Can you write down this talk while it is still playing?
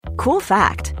Cool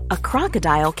fact, a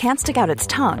crocodile can't stick out its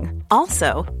tongue.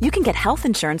 Also, you can get health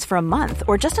insurance for a month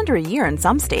or just under a year in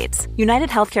some states. United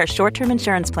Healthcare short-term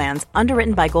insurance plans,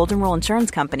 underwritten by Golden Rule Insurance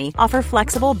Company, offer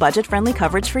flexible, budget-friendly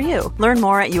coverage for you. Learn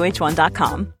more at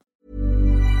uh1.com.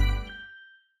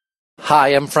 Hi,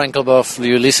 I'm Frank Leboeuf.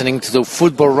 You're listening to the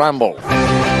Football Ramble.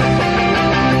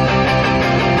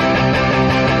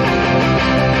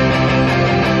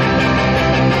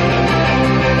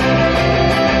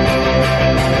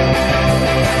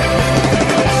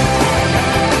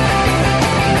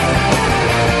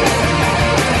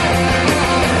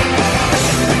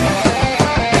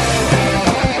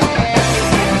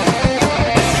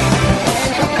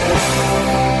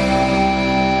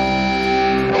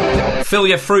 Fill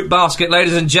your fruit basket,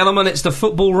 ladies and gentlemen. It's the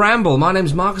Football Ramble. My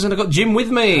name's Marcus and I've got Jim with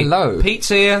me. Hello. Pete's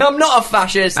here. I'm not a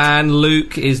fascist. And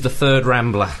Luke is the third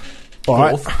Rambler. All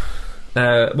right.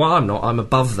 Well, I'm not. I'm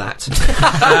above that.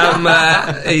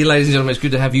 Hey, ladies and gentlemen, it's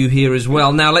good to have you here as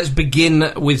well. Now, let's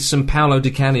begin with some Paolo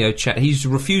Di Canio chat. He's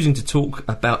refusing to talk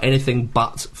about anything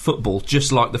but football,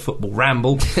 just like the Football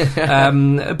Ramble.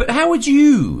 But how would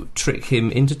you trick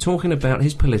him into talking about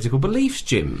his political beliefs,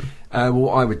 Jim?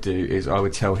 What I would do is I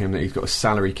would tell him that he's got a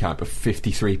salary cap of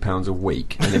 £53 a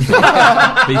week, and if he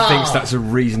thinks that's a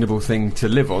reasonable thing to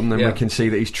live on, then we can see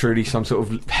that he's truly some sort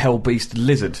of hell-beast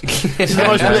lizard. This is the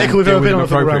most political we've ever been on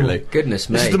appropriately. Goodness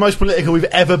me. This is the most political we've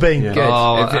ever been.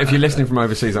 Yeah. Good. If you're listening from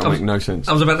overseas, that'll make no sense.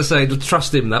 I was about to say,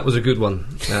 trust him, that was a good one.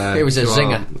 It was a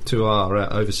zinger. To our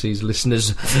overseas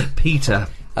listeners. Peter.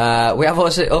 We have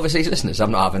overseas listeners.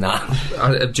 I'm not having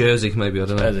that. Jersey, maybe, I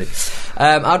don't know. Jersey.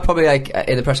 I'd probably,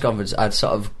 in the press conference, I'd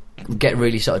sort of get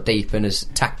really sort of deep and as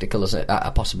tactical as I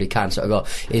possibly can. Sort of go,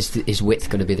 is width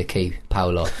going to be the key,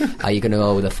 Paolo? Are you going to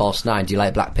go with a false nine? Do you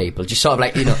like black people? Just sort of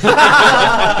like,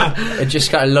 and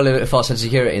just kind of lull him with a false sense of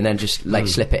security and then just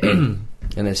slip it in.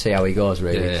 And then see how he goes,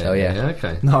 really.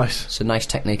 Okay. Nice. It's a nice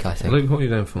technique, I think. Luke, what are you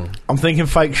going for? I'm thinking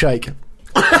fake shake.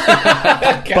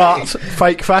 But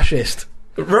fake fascist.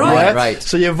 Right.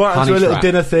 So you invite him to a little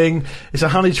dinner thing. It's a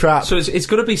honey trap. So it's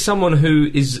got to be someone who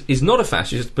is not a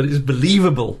fascist, but is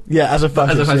believable. Yeah, as a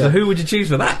fascist. So who would you choose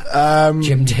for that?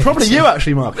 Jim Davidson. Probably you,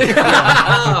 actually, Mark.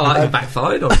 That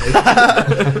backfired on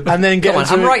me. And then get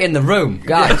I'm right in the room,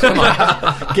 guys. Come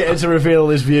on. Get him to reveal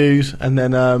his views, and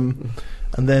then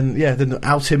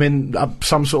out him in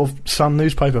some sort of Sun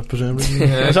newspaper, presumably.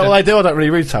 Is that what they do? I don't really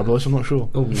read tabloids, I'm not sure.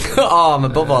 I'm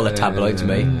above all the tabloids,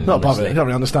 mate. Not above it, I don't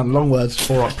really understand long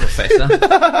words. All right, Professor.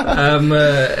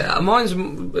 Mine's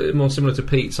more similar to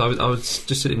Pete's. I was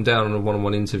just sitting down on a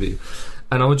one-on-one interview,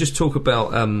 and I would just talk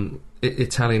about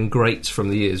Italian greats from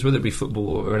the years, whether it be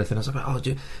football or anything. I was like,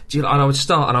 do you, and I would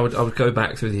start and I would go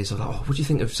back through the years. I was like, what do you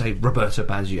think of, say, Roberto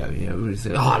Baggio? What do you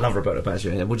think? I love Roberto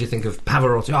Baggio. What do you think of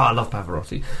Pavarotti? I love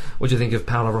Pavarotti. What do you think of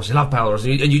Paolo Rossi? I love Paolo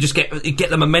Rossi. And you just get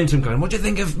the momentum going. What do you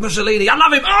think of Mussolini? I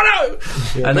love him. Oh no!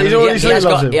 Yeah, and then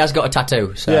he has got a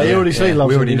tattoo. So. Yeah, he already said he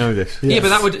loves him. We already know this. Yeah, but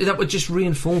that would just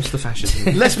reinforce the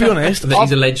fascism. Let's be honest. that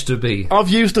he's alleged to be. I've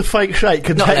used the fake shake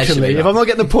contextually. If I'm not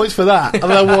getting the points for that, I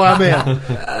don't know why I'm here.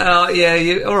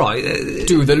 All right.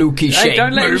 Do the Lukey shake. Hey,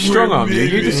 don't let him strong arm you.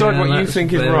 You decide what you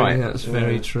think is right. That's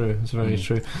very true. That's very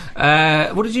true.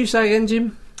 What did you say again,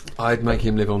 Jim? I'd make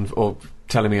him live on, or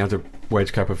tell him he has a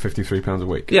wage cap of £53 a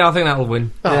week. Yeah, I think that'll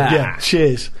win. Oh, yeah.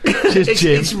 Cheers. Cheers,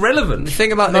 Jim. It's relevant. The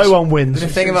thing about no one wins. The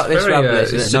thing about this ramble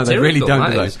is... No, they really don't,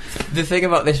 do they? The thing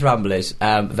about this ramble is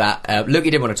that Luke,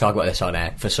 you didn't want to talk about this on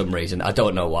air for some reason. I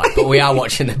don't know why, but we are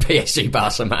watching the PSG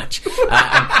Barca match.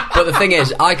 But the thing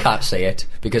is, I can't see it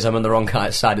because I'm on the wrong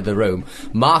side of the room.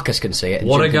 Marcus can see it. And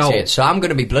what Jim a can goal. see it. So I'm going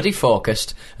to be bloody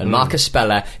focused, and Marcus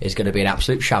Speller is going to be an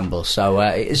absolute shambles. So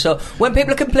when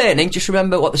people are complaining, just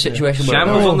remember what the situation was.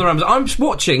 Shambles on the Rams. I'm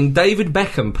watching David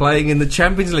Beckham playing in the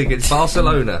Champions League against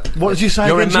Barcelona. What did you say?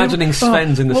 You're again, imagining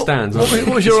Sven's in the stands. What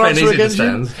was your answer again,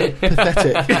 Jim? Stands.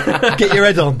 Pathetic. Get your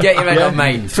head on. Get your head on,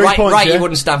 mate. 3 points, right, you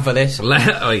wouldn't stand for this.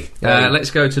 Let's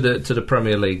go to the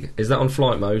Premier League. Is that on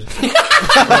flight mode?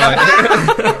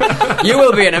 You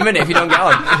will be in a minute if you don't get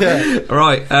on. Yeah.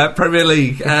 Right, Premier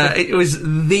League. It was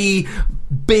the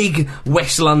big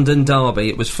West London derby.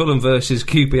 It was Fulham versus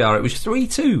QPR. It was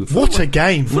 3-2. What a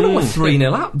game. Fulham were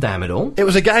 3-0 up, damn it all. It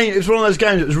was a game. It was one of those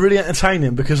games that was really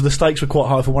entertaining because the stakes were quite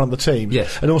high for one of the teams.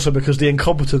 Yes. And also because the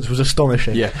incompetence was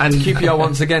astonishing. Yeah. And QPR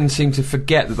once again seem to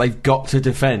forget that they've got to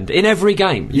defend in every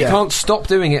game. You can't stop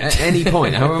doing it at any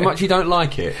point, however much you don't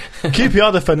like it.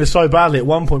 QPR defended so badly at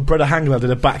one point Breda Hangler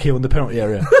did a back heel in the penalty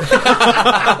area. In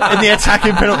the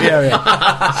attacking penalty area.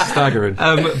 Staggering.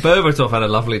 Berbatov had a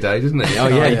lovely day, didn't he? Oh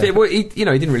yeah, he did. Well, he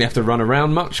didn't really have to run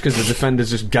around much because the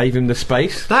defenders just gave him the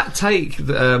space. That take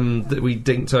that we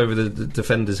dinked over the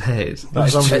defender's head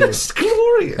That's was just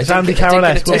glorious. brilliant. It's Andy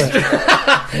Carroll-esque, wasn't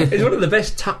it? It's one of the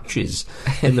best touches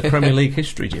in the Premier League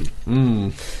history,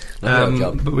 Jim.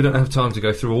 But we don't have time to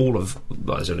go through all of.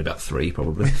 Well, there's only about 3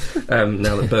 probably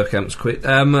now that Bergkamp's quit.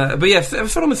 But yeah,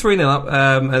 Fulham were 3-0 up,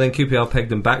 and then QPR pegged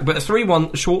them back. But at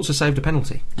 3-1, Schwarzer saved a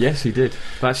penalty. Yes, he did.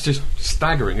 That's just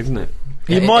staggering, isn't it?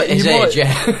 You might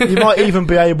even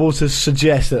be able to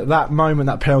suggest that moment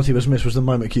that penalty was missed was the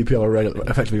moment QPR were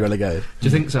effectively relegated. Do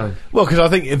you think so? Well, because I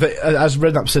think, as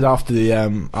Redknapp said after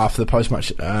the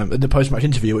post-match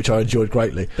interview, which I enjoyed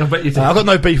greatly. I bet you did. I've got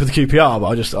no beef with the QPR,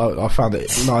 but I found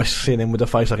it nice seeing him with a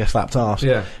face like a slapped arse.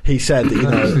 Yeah. He said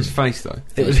that, his face though.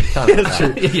 It was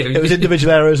it was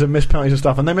individual errors and missed penalties and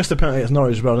stuff, and they missed a penalty against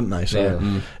Norwich as well, didn't they? So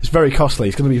it's very costly.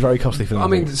 It's going to be very costly for them. I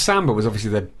mean, Samba was obviously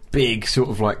their big sort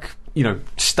of like,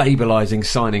 stabilising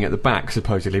signing at the back,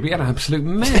 supposedly, but he had an absolute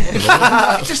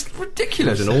mess. Just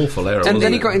ridiculous. It was an awful error. And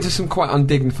then he got into some quite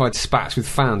undignified spats with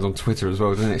fans on Twitter as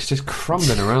well, didn't it? It's just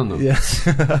crumbling around them. Yeah.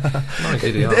 Nice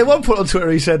idiot. At one point on Twitter,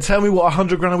 he said, "Tell me what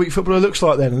 $100,000 a week footballer looks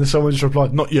like then," and then someone just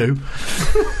replied, "Not you."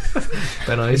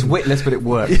 It's witless, but it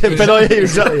works. Yeah, Ben Ayer,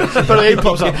 exactly. Ben Ayer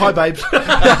pops up, "Hi, babes."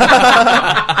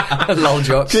 Lol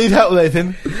jokes. Do you need help with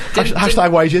anything?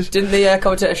 Hashtag wages. Didn't the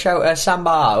commentator shout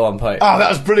Samba at one point? Oh, that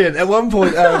was brilliant. At one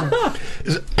point,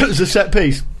 it's a set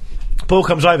piece. Ball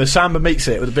comes over, Samba meets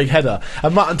it with a big header,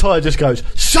 and Martin Tyler just goes,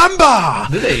 "Samba!"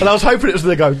 Did he? And I was hoping it was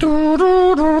going to go, "Doo,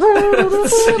 doo, doo, doo."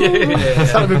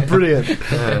 That would have been brilliant.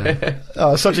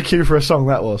 Oh, such a cue for a song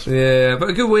that was. Yeah, but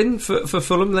a good win for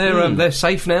Fulham. They're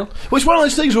safe now. Well, it's one of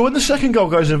those things where when the second goal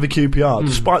goes in for QPR,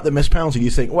 despite the missed penalty,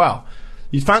 you think, wow,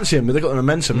 you'd fancy them, but they've got the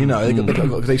momentum, they've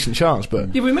got a decent chance.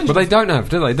 But yeah, we mentioned, but they don't have,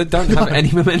 do they? They don't have any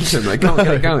momentum. They can't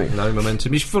get it going. No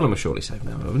momentum. Fulham are surely safe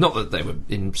now. Not that they were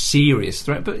in serious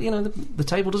threat, but the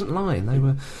table doesn't lie. And they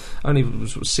were only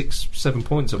 6-7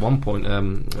 points at one point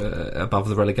above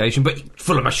the relegation. But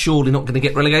Fulham are surely not going to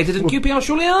get relegated, and QPR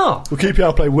surely are. Well,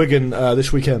 QPR play Wigan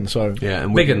this weekend, so yeah,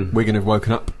 and Wigan have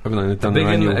woken up, haven't they? They've done Wigan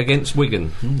their annual against Wigan.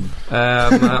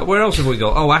 Where else have we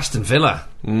got? Oh, Aston Villa.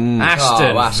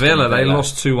 Aston Villa. They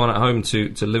lost 2-1 at home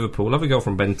to Liverpool. Lovely goal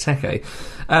from Benteke.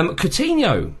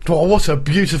 Coutinho. Oh, what a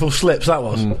beautiful slips that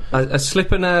was. A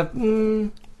slip and a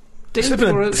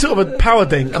dink, sort of a power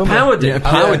dink. A power dink. Yeah, a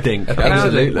power dink.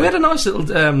 Absolutely. We had a nice little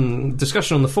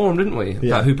discussion on the forum, didn't we?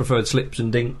 Yeah. About who preferred slips and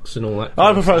dinks and all that.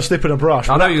 I prefer a slip and a brush.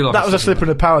 I know you like that was a slip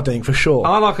and a power dink for sure.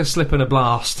 I like a slip and a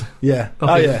blast. Yeah.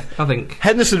 I think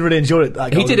Henderson really enjoyed it.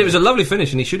 That goal, he did. It was a lovely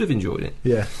finish, and he should have enjoyed it.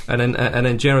 Yeah. And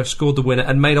then Gerrard scored the winner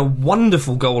and made a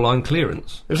wonderful goal line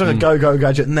clearance. It was like a go-go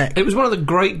gadget net. It was one of the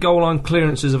great goal line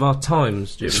clearances of our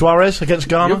times, Jim. Suarez against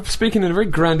Ghana. You're speaking in a very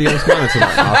grandiose manner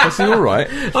tonight, Marcus. Are you all right?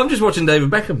 I'm just watching David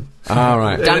Beckham. All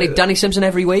right. Danny Simpson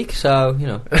every week, so Is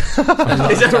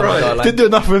that right? Didn't do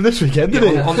enough for him this weekend, did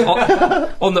he?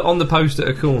 On the post at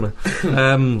a corner.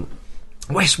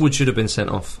 Westwood should have been sent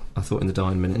off, I thought, in the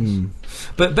dying minutes.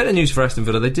 But better news for Aston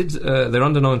Villa. They did their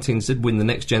under-19s did win the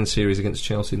Next Gen series against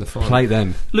Chelsea in the final. Play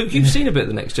them. Luke, you've seen a bit of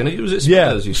the Next Gen. Was it Spurs?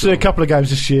 Yeah, you seen a couple of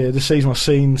games this season. I've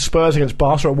seen Spurs against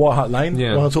Barca at White Hart Lane.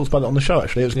 Yeah. Well, I talked about it on the show,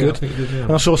 actually. It was good. I think you did, yeah.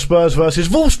 And I saw Spurs versus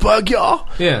Wolfsburg,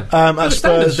 Yeah. at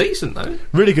Spurs. Decent, though.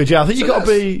 Really good, yeah. I think So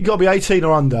you've got to be 18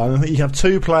 or under, and I think you can have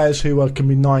 2 players who can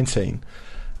be 19.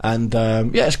 And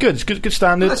it's good. It's good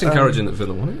standard. That's encouraging that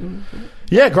Villa won it.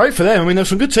 Yeah, great for them. I mean, there's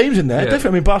some good teams in there. Yeah. Definitely,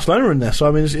 I mean, Barcelona are in there. So,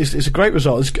 I mean, it's a great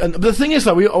result. And the thing is,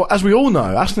 though, as we all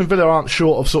know, Aston Villa aren't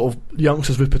short of sort of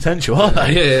youngsters with potential, are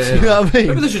they? Yeah. You know what I mean?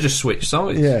 Maybe they should just switch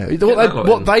sides. Yeah.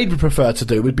 What they'd prefer to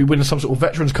do would be winning some sort of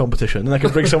veterans competition, and they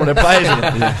could bring some of their players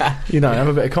in, have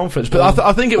a bit of confidence. But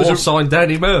I think it was... Or sign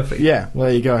Danny Murphy. Yeah, well,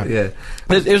 there you go. Yeah.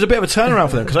 It was a bit of a turnaround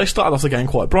for them, because they started off the game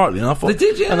quite brightly, and I thought... They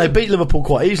did, yeah. And they beat Liverpool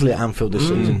quite easily at Anfield this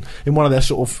season, in one of their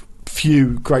sort of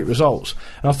few great results,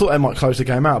 and I thought they might close the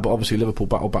game out, but obviously Liverpool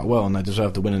battled back well and they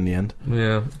deserved the win in the end.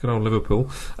 Yeah, good old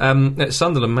Liverpool. At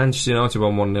Sunderland, Manchester United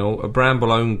won 1-0. A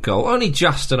Bramble own goal, only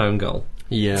just an own goal.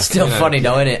 Yeah, still funny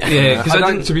though, isn't it? Yeah,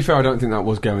 because to be fair, I don't think that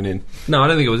was going in. No, I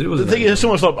don't think it was. It was. The thing is, it's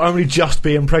almost like only just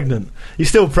being pregnant. You're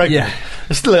still pregnant. Yeah,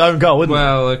 it's still an own goal, isn't it?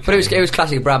 Well, okay. But it was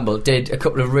classic Bramble. Did a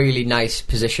couple of really nice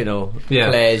positional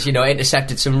plays.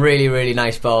 Intercepted some really, really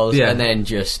nice balls, and then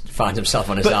just finds himself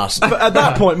on his arse. But at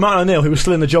that point, Martin O'Neill, who was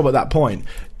still in the job at that point,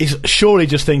 is surely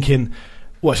just thinking,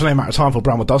 well, it's only a matter of time before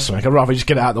Bramble does something. I'd rather just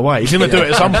get it out of the way. He's going to do it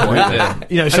at some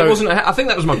point. So it wasn't. I think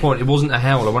that was my point. It wasn't a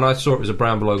howler. When I saw it was a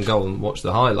Bramble own goal and watched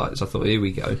the highlights, I thought, here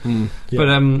we go. But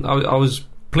I was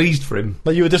pleased for him.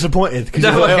 But you were disappointed because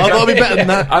I've got to be better than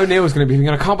that. O'Neill was going to be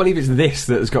thinking, I can't believe it's this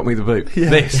that has got me the boot. Yeah.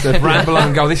 The Bramble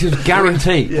own goal. This is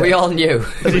guaranteed. We all knew.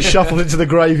 As he shuffled into the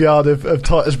graveyard of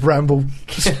Titus Bramble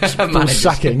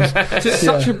sackings. It's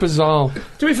such a bizarre.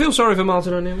 Do we feel sorry for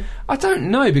Martin O'Neill? I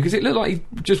don't know, because it looked like he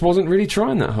just wasn't really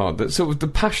trying that hard. That sort of the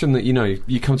passion that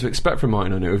you come to expect from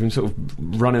Martin O'Neill, of him sort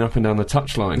of running up and down the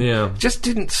touchline, just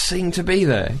didn't seem to be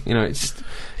there.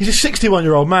 He's a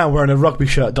 61-year-old man wearing a rugby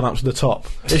shirt done up to the top.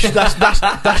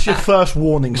 That's your first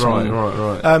warning sign.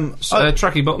 Right.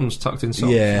 Tracky bottoms tucked inside.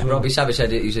 Yeah. Robbie Savage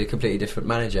said he's a completely different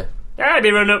manager. I'd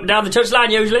be running up and down the touchline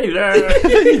usually.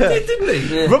 Didn't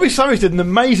he? Yeah. Robbie Savage did an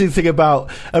amazing thing about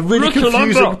a really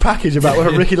confusing package about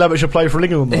whether Ricky Lambert should play for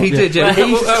England or not. He did, yeah.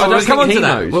 We'll come on to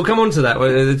that. We'll come on to that.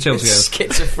 The Chelsea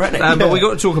schizophrenic. But we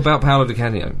got to talk about Paolo Di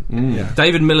Canio.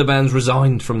 David Miliband's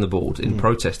resigned from the board in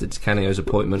protest at Di Canio's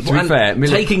appointment. To be fair,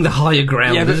 taking the higher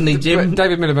ground, isn't he, Jim?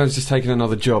 David Miliband's just taken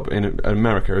another job in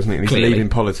America, isn't he? And he's leaving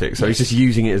politics, so he's just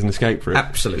using it as an escape route.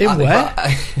 Absolutely. In where?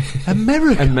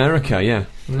 America, yeah.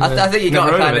 I think you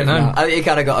got I think you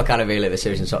kind of got to kind of be a little bit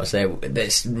serious and sort of say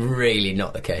that's really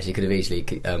not the case. You could have easily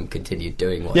continued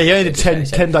doing what. Yeah, he only did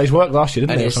 10 days work last year,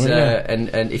 didn't he?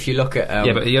 And if you look at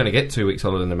but you only get 2 weeks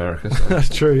holiday in America. So.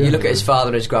 That's true. Yeah. You look at his father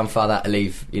and his grandfather had to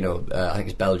leave. I think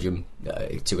it's Belgium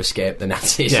to escape the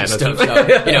Nazis and stuff. So,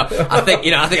 I think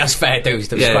that's fair dues.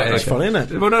 That's funny,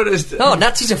 isn't it? Well,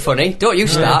 Nazis are funny. Don't you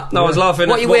start? No, I was laughing.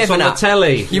 What at you what's waving on at? The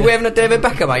telly. You waving at David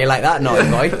Beckham? Are you like that, naughty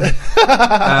boy?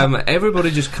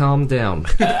 Everybody just calm down.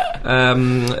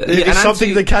 It's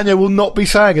something that Kanye will not be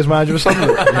saying as manager of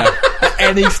Sunderland at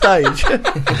any stage.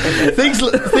 things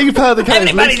per the Kanye.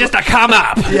 Everybody just to come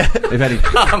up. Yeah. Things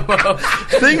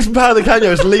per the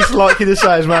Kanye is least likely to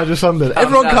say as manager of Sunderland.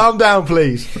 Everyone, calm down,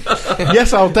 please.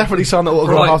 Yes, I'll definitely sign that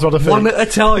autograph after the one at a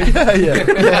time. Yeah.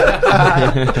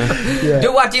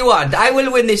 Do what you want. I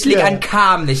will win this league and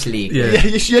calm this league.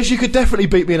 Yes, you could definitely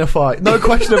beat me in a fight. No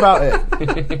question about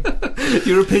it.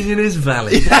 Your opinion is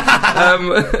valid.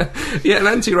 An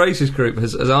anti-racist group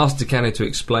has asked Di Canio to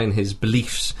explain his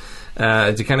beliefs.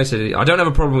 Di Canio said, I don't have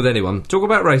a problem with anyone. Talk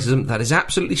about racism, that is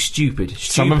absolutely stupid.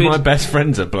 Some of my best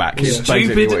friends are black.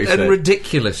 Stupid and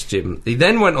ridiculous, Jim. He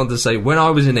then went on to say, when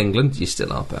I was in England, you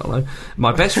still are, Paolo,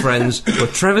 my best friends were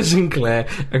Trevor Sinclair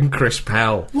and Chris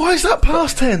Powell. Why is that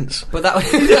past tense? But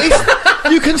that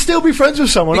you can still be friends with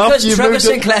someone because after you've Trevor moved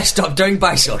Sinclair stopped doing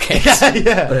bicycle kicks.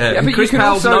 But Chris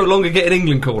Powell's no longer get an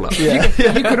England call-up. You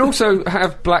can also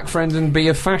have black friends and be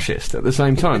a fascist at the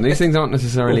same time. These things aren't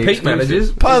necessarily peak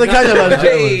managers. Part of the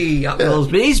Hey, up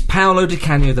but is Paolo Di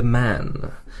Canio the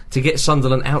man to get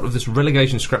Sunderland out of this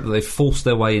relegation scrap that they've forced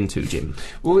their way into, Jim?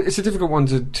 Well, it's a difficult one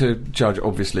to judge,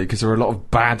 obviously, because there are a lot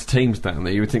of bad teams down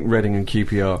there. You would think Reading and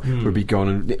QPR would be gone,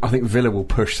 and I think Villa will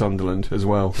push Sunderland as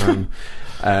well. In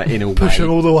a way, push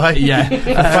them all the way. Yeah,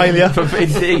 failure.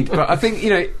 Indeed, but I think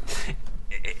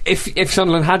if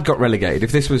Sunderland had got relegated,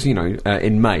 if this was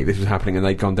in May, this was happening and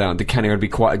they'd gone down, Di Canio would be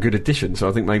quite a good addition. So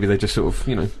I think maybe they just sort of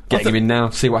getting him in now,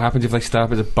 see what happens if they stay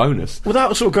up as a bonus.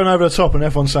 Without sort of going over the top and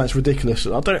everyone saying it's ridiculous,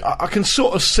 I can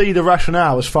sort of see the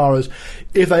rationale as far as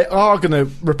if they are going to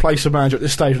replace a manager at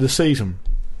this stage of the season.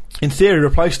 In theory,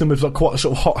 replacing them with quite a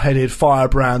sort of hot-headed,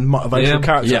 firebrand, motivational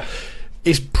character. Yeah.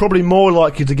 Is probably more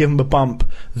likely to give them a bump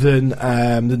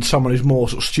than someone who's more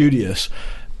sort of studious.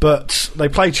 But they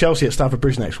play Chelsea at Stamford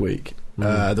Bridge next week,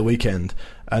 the weekend,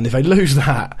 and if they lose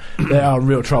that, they are in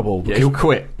real trouble. Yeah, he'll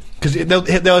quit. Because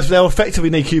they'll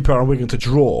effectively need QPR and Wigan to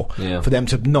draw for them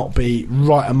to not be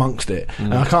right amongst it.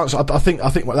 And I think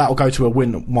that will go to a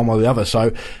win one way or the other.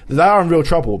 So they are in real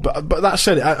trouble. But that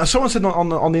said, someone said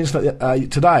on the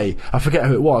internet today, I forget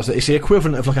who it was, that it's the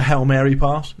equivalent of like a Hail Mary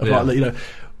pass.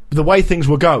 The way things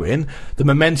were going, the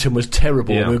momentum was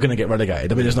terrible and we were going to get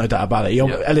relegated. I mean, there's no doubt about it.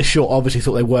 Ellis Short obviously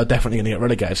thought they were definitely going to get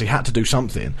relegated, so he had to do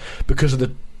something because of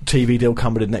the TV deal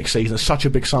coming in next season. It's such a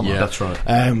big summer. Yeah, that's right.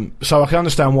 So I can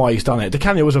understand why he's done it. Di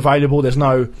Canio was available. There's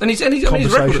no his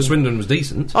record at Swindon was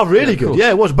decent. Oh, really good.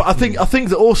 Yeah, it was. But I think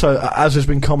that also, as has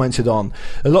been commented on,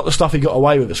 a lot of the stuff he got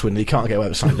away with at Swindon, he can't get away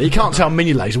with Sunday. He can't tell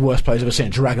Mignolet's the worst player he's ever seen,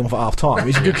 drag him off at half time.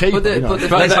 He's a good keeper.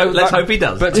 Let's hope he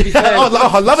does. But to be fair,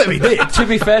 I love it if he did. To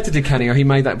be fair to Di Canio, he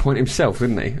made that point himself,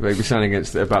 didn't he? He was saying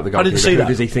about the guy. I didn't see that. Who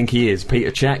does he think he is? Peter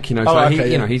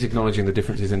Cech. He's acknowledging the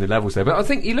differences in the levels there. But I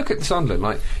think you look at Sunderland,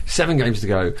 like 7 games to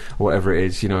go, or whatever it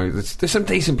is, there's some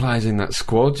decent players in that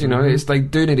squad, they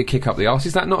do need to kick up the arse.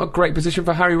 Is that not a great position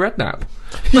for Harry Redknapp?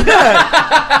 Yeah,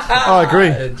 I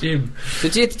agree. Jim. So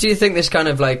do you think this kind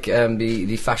of like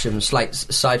the fashion slight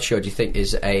sideshow, do you think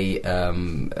is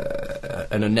an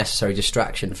unnecessary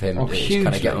distraction for him to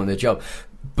kind of get on the job?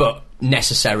 But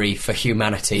necessary for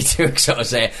humanity to sort of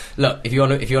say, look, if you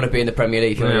want to be in the Premier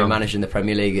League, if you want to be managed in the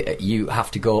Premier League, you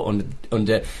have to go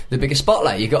under the bigger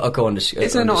spotlight. You've got to go under.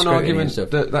 Is there not an argument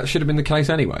that should have been the case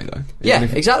anyway, though? Yeah,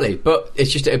 exactly. But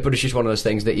it's just one of those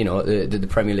things that the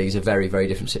Premier League is a very, very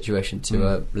different situation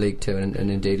to League Two and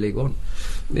indeed League One.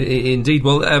 Indeed.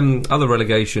 Well, other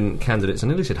relegation candidates, I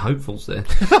nearly said hopefuls there.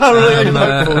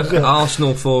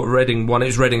 Arsenal for Reading won. It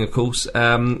was Reading, of course.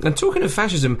 And talking of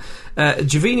fascism,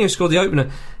 Gervinho scored the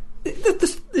opener.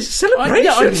 This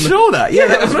celebration. I saw that. Yeah,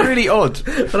 that was really odd.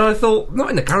 And I thought, not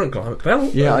in the current climate, Bell.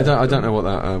 Yeah, I don't know what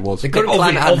that was. The current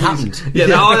climate hadn't happened. Yeah,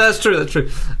 no, that's true.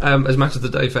 As Match of the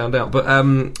Day found out, but.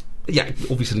 Yeah,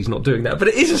 obviously he's not doing that, but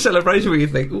it is a celebration where you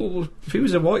think, oh, if he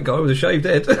was a white guy with a shaved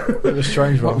head, it was a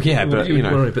strange one. Well, yeah, but you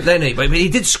know, worry. But then he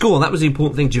did score. That was the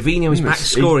important thing. Gervinho is back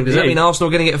scoring. Does that mean Arsenal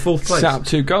are going to get 4th place? Set up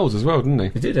 2 goals as well, didn't he?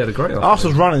 He did. Had a great.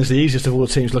 Arsenal's running is the easiest of all the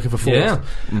teams looking for 4th. Yeah,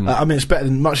 I mean it's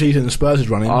much easier than Spurs'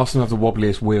 running. Arsenal have the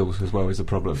wobbliest wheels as well, is the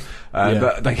problem.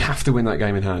 But they have to win that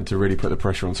game in hand to really put the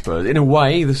pressure on Spurs. In a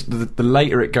way, the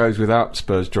later it goes without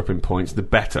Spurs dropping points, the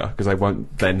better, because they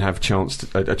won't then have a chance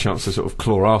to sort of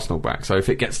claw Arsenal back. So if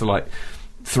it gets to like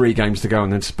 3 games to go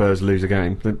and then Spurs lose a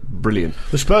game, then brilliant.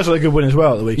 The Spurs had a good win as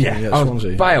well at the weekend. Yeah,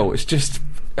 Swansea. Bale, it's just,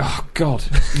 oh God,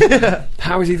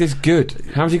 how is he this good?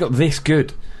 How has he got this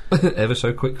good? Ever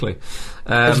so quickly.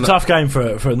 It's a tough game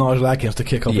for Nigel Adkins to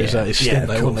kick off his stint,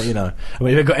 though, wasn't it? You know, I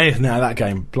mean, if they got anything out of that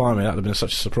game, blimey, that would have been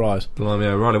such a surprise. Blimey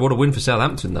O'Reilly, what a win for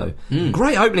Southampton, though.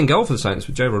 Great opening goal for the Saints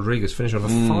with Joe Rodriguez finishing on a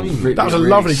fine. That was a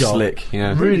lovely goal, slick,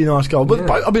 really nice goal.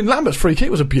 But I mean, Lambert's free kick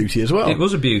was a beauty as well. It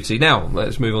was a beauty. Now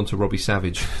let's move on to Robbie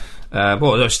Savage.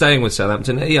 Staying with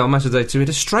Southampton, on Match of the Day 2, he had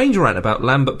a strange rant about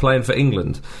Lambert playing for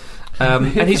England. And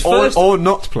his first or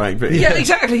not playing, but yeah,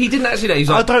 exactly. He didn't actually know. He's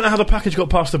like, I don't know how the package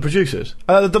got past the producers.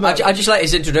 I just like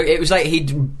his introduction. It was like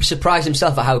he'd surprised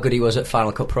himself at how good he was at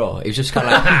Final Cut Pro. He was just kind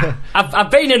of like, I've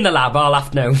been in the lab all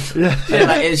afternoon.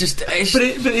 It's just.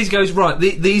 But he goes right.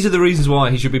 These are the reasons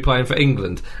why he should be playing for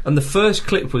England. And the first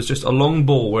clip was just a long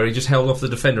ball where he just held off the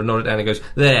defender and nodded down and goes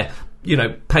there.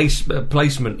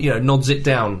 Placement, nods it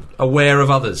down, aware of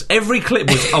others. Every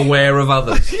clip was aware of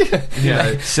others.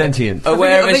 Sentient.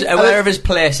 Aware of his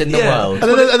place in the world.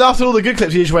 And after all the good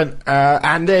clips, he just went,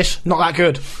 and this, not that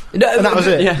good. And that was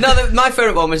it. Yeah. No, my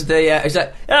favourite one was if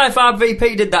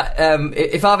RVP did that,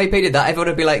 everyone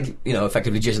would be like,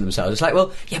 effectively jizzing themselves. It's like,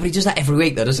 well, yeah, but he does that every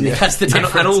week, though, doesn't he? That's the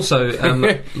difference. And also,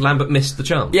 Lambert missed the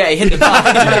chance. Yeah, he hit the bar. He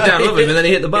hit down above him, and then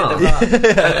he hit the bar.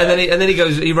 And then he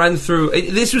goes, he ran through.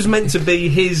 This was meant to be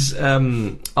his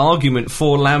argument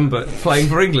for Lambert playing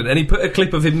for England, and he put a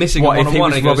clip of him missing a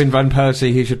one-on-one. If he was Robin Van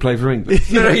Persie, he should play for England.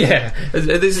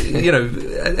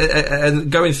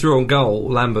 And going through on goal,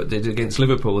 Lambert did against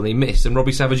Liverpool, and he missed, and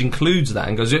Robbie Savage includes that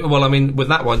and goes, well, I mean, with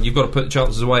that one, you've got to put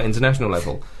chances away at international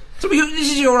level. So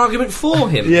this is your argument for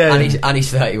him. Yeah. And he's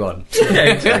 31. Yeah,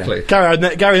 exactly. Gary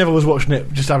Neville was watching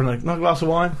it, just having a glass of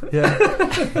wine. Yeah.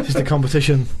 Just a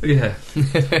competition. Yeah.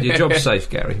 Your job's safe,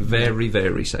 Gary. Very,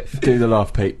 very safe. Do the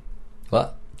laugh, Pete.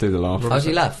 What? Do the laugh. How's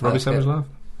he laugh? Robbie Savage laugh?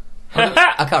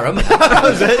 I can't remember. That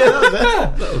was it.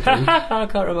 I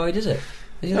can't remember how he does it.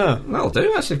 That'll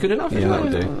do. That's good enough. Yeah,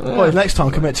 that'll do. Well, next time,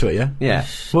 commit to it, yeah? Yeah.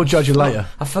 We'll judge you later.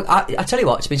 I tell you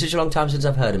what, it's been such a long time since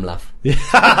I've heard him laugh. Yeah.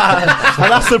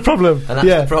 And that's the problem. And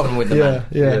that's the problem with the man.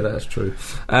 Yeah, that's true.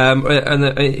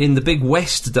 And in the big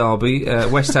West derby,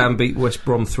 West Ham beat West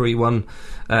Brom 3-1.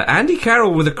 Andy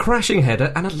Carroll with a crashing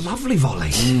header and a lovely volley.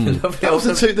 That was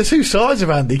the two sides of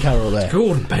Andy Carroll there.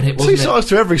 Gordon Bennett, wasn't it? Two sides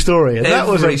to every story, and that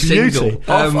was a beauty.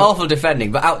 Awful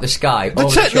defending, but out the sky. The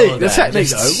technique,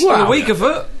 though. Wow. Weaker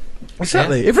foot.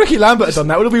 Exactly. Yeah. If Ricky Lambert had done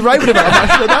that, we'd all be raving about a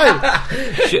match of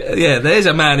the day. Yeah, there's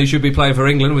a man who should be playing for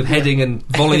England with heading and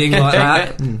volleying like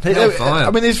that.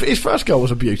 I mean, his first goal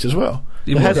was a beaut as well.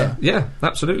 The header. Yeah,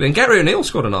 absolutely. And Gary O'Neill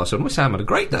scored a nice one. West Ham had a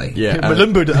great day. Yeah,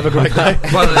 Malumbu didn't have a great day.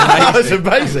 That was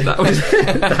amazing.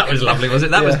 That was lovely, was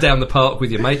it? That was down the park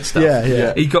with your mate stuff.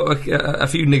 Yeah. He got a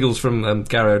few niggles from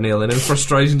Gary O'Neill, and in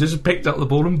frustration just picked up the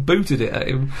ball and booted it at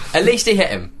him. At least he hit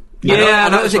him. Yeah, I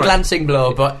know it was a glancing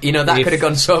blow, but that could have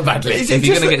gone so badly. If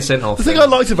you're going to get sent off. The thing I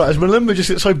liked about it is Malumbu just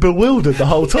gets so bewildered the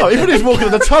whole time. Even when he was walking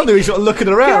in the tunnel, he's sort of looking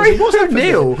around. Gary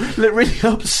O'Neill looked really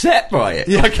upset by it.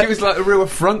 Yeah. Like it was like a real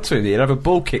affront to him. He'd have a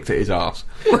ball kicked at his arse.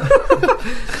 You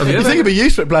think it'd be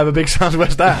useful to play a big South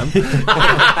West Ham?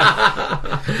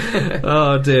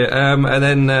 Oh dear. And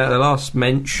then the last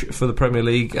mensch for the Premier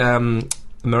League,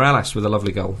 Morales with a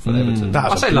lovely goal for Everton.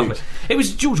 I say lovely. It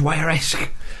was George Weah-esque.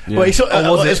 Yeah. Well, he sort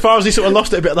of, as far as he sort of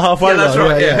lost it a bit at the halfway line. That's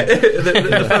right. Yeah.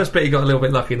 the first bit he got a little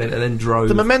bit lucky and then drove.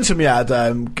 The momentum he had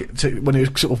when he was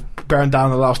sort of bearing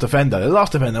down the last defender. The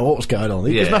last defender, what was going on?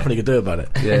 There's nothing he could do about it.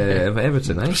 Yeah,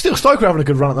 Everton, eh? Still, Stoke are having a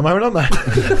good run at the moment, aren't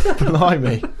they? Behind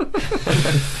me.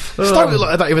 Stoke look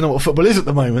like they don't even know what football is at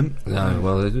the moment. No,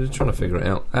 well, they're trying to figure it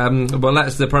out. Well,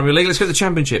 that's the Premier League. Let's go to the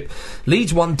Championship.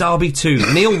 Leeds 1, Derby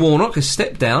 2. Neil Warnock has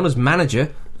stepped down as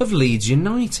manager of Leeds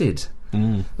United.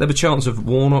 There'll be a chance of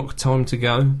Warnock time to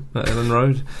go at Ellen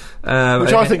Road,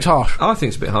 which I think's harsh. I think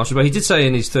it's a bit harsh, but he did say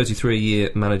in his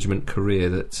 33-year management career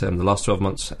that the last 12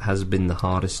 months has been the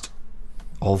hardest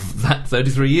of that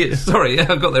 33 years. Sorry,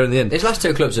 I got there in the end. His last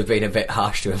two clubs have been a bit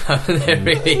harsh to him, haven't they?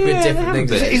 Really, with different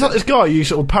things. He's like this guy you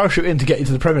sort of parachute in to get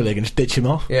into the Premier League and just ditch him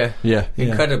off. Yeah.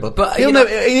 Incredible. But he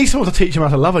needs someone to teach him how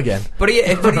to love again. But he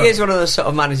is one of those sort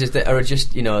of managers that are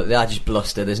just, they are just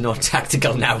bluster. There's no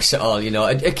tactical nous at all.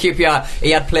 At QPR, he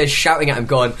had players shouting at him,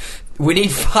 going, "We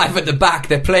need 5 at the back.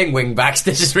 They're playing wing backs.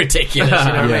 This is ridiculous." You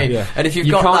know what I mean? Yeah. And if you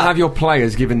can't have your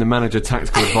players giving the manager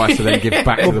tactical advice to then give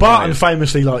back to the Barton players.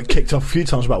 Famously kicked off a few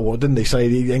times about what, didn't he? Say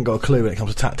he ain't got a clue when it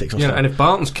comes to tactics. And if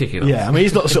Barton's kicking off, I mean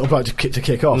he's not the sort of bloke to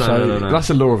kick off. No. That's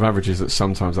the law of averages that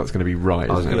sometimes that's going to be right.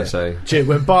 I was going to say, Gee,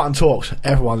 when Barton talks,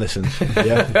 everyone listens.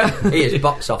 Yeah, he is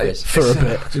box office for a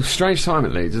bit. It's a strange time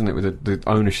at Leeds, isn't it, with the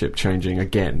ownership changing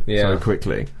again so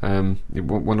quickly. You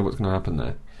wonder what's going to happen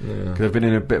there. Because they've been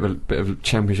in a bit of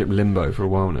championship limbo for a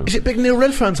while now. Is it big Neil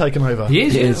Redfern taking over? He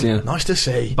is, yeah. Nice to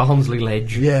see. Barnsley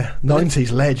ledge. Yeah,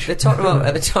 90s ledge. They're talking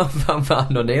about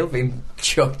Martin O'Neill being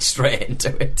chucked straight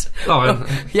into it. Oh,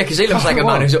 yeah, because he looks like a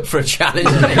man who's up for a challenge,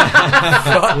 doesn't he?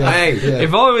 Fuck me. Yeah.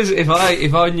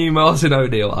 If I knew Martin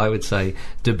O'Neill, I would say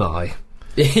Dubai.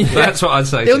 That's what I'd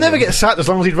say. He'll never get sacked as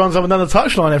long as he runs up and down the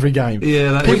touchline every game.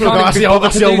 Yeah, that's the old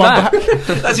one back.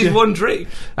 That's his one trick.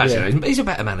 Actually, he's a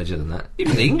better manager than that.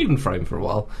 Even England for him for a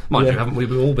while. Mind you, haven't we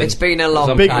all been? It's been a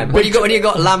long time. When you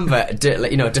got Lambert,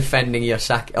 defending your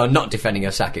sack or not defending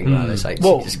your sacking, rather, it's like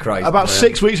Jesus Christ. About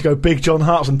 6 weeks ago, Big John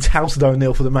Hartson touted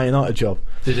O'Neill for the Man United job.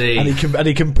 Did he? And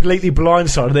he completely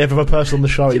blindsided every other person on the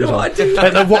show. He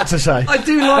doesn't know what to say. I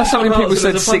do like that's something people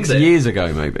said 6 years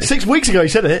ago, maybe. 6 weeks ago, he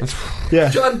said it. Yeah,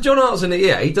 John Hartson.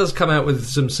 He does come out with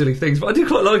some silly things, but I do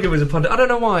quite like him as a pundit. I don't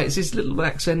know why. It's his little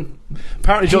accent.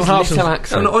 Apparently, John Hartson.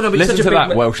 Listen to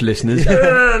that, Welsh listeners.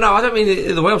 No. I don't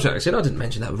mean the Welsh accent. I didn't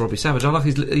mention that with Robbie Savage. I like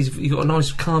he's got a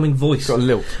nice, calming voice. He's got a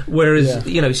lilt. Whereas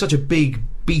he's such a big,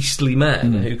 beastly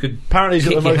man who could apparently he's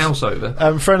kick got the your most, house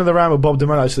over. Friend of the Ramble, Bob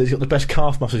DeMello, said he's got the best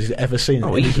calf muscles he's ever seen in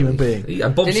any human being.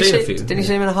 Bob's seen a few. Didn't he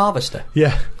see him in a harvester?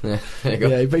 Yeah. There you go.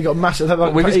 Yeah, but he got massive.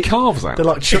 With his calves out. They're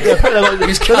like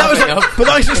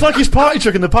it's like his party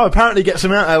truck in the pub. Apparently, gets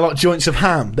them out there like joints of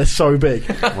ham. They're so big.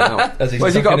 Wow. Has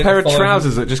he got a pair of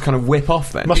trousers that just kind of whip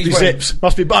off then? Must be zips.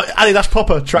 Must be. Ali, that's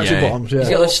proper tracksuit bottoms. Yeah. He's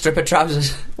got those stripper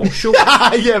trousers. Shorts.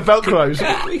 Yeah, Velcros.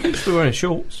 He could be wearing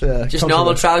shorts. Yeah, just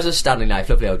normal trousers. Stanley knife.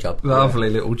 Lovely old job. Lovely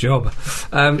little job.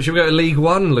 Should we go to League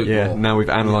One, Luke? Yeah. Now we've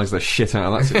analysed the shit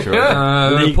out of that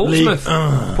situation. Portsmouth.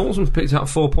 Portsmouth picked up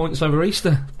 4 points over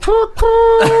Easter.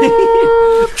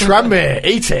 Tranmere,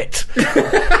 eat it.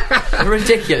 A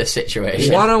ridiculous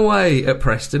situation. 1 away at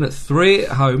Preston, at 3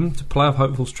 at home to playoff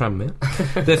hopefuls Tranmere.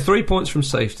 They're 3 points from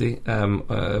safety,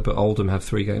 but Oldham have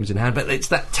 3 games in hand. But it's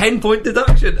that 10-point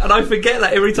deduction, and I forget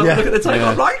that every time I look at the table.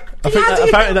 I'm like, I think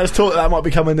apparently that's talk that might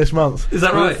be coming this month. Is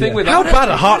that right? How bad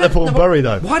are Hartlepool and Bury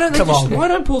though? Why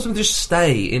don't Portsmouth just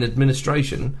stay in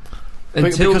administration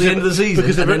until the end of the season,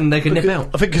 and then they can nip out?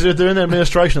 I think because they're in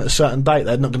administration at a certain date,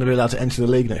 they're not going to be allowed to enter the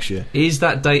league next year. Is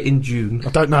that date in June? I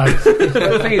don't know.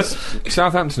 The thing is,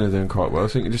 Southampton are doing quite well,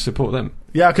 so you can just support them.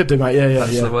 Yeah, I could do, mate. Yeah.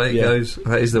 That's the way it goes.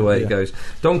 That is the way it goes.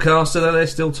 Doncaster, they're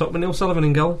still top with Neil Sullivan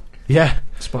in goal. Yeah.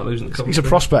 Despite losing the He's a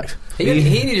prospect. He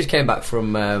just came back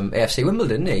from AFC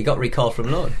Wimbledon, didn't he? He got recalled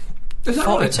from loan. Is that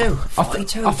 42. Right?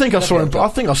 42. I think I saw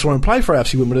him play for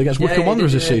AFC Wimbledon against Wycombe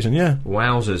Wanderers this season. Yeah.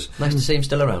 Wowzers. Nice to see him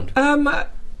still around.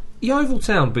 Yeovil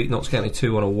Town beat Notts County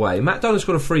 2-1 away. Matt Dolan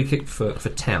scored a free kick for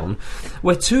Town,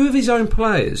 where 2 of his own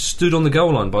players stood on the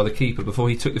goal line by the keeper before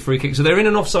he took the free kick. So they're in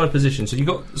an offside position. So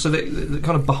they're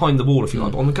kind of behind the wall, if you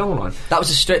like, on the goal line. That was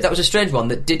a strange one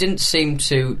that didn't seem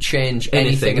to change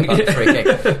anything about the free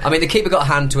kick. I mean, the keeper got a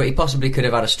hand to it. He possibly could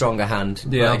have had a stronger hand.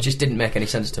 Yeah, it just didn't make any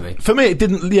sense to me. For me, it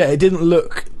didn't. Yeah, it didn't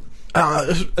look.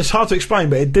 It's hard to explain,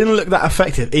 but it didn't look that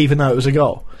effective, even though it was a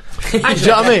goal. Do you know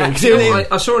what I mean?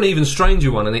 I saw an even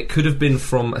stranger one, and it could have been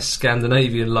from a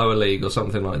Scandinavian lower league or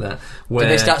something like that. Where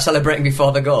did they start celebrating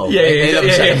before the goal? Yeah.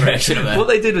 Celebration. What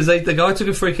they did was the guy took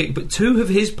a free kick, but 2 of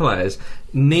his players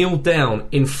kneeled down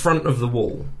in front of the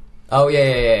wall. Oh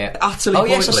yeah. Utterly oh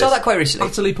pointless. yes, I saw that quite recently.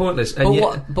 Utterly pointless.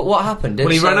 But what happened? Well,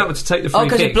 he ran up to take the free kick.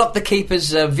 because it blocked the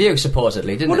keeper's view,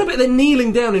 supposedly, didn't it? Well, no, but they're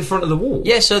kneeling down in front of the wall.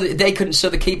 Yeah, so they couldn't. So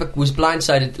the keeper was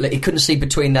blindsided. Like, he couldn't see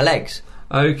between their legs.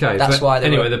 Okay, that's why.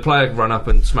 Anyway, the player ran up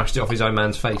and smashed it off his own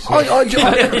man's face.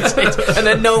 And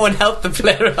then no one helped the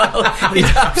player out. He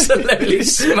absolutely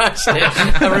smashed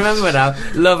it. I remember now.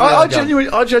 Lovely.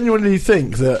 I genuinely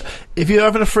think that if you're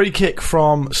having a free kick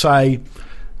from, say,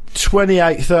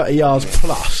 28, 30 yards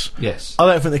plus, yes, I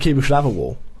don't think the keeper should have a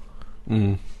wall.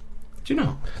 Mm. Do you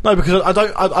know? No, because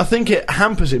I think it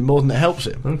hampers him more than it helps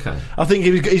him. Okay. I think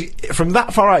he's from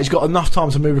that far out, he's got enough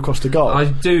time to move across the goal. I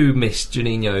do miss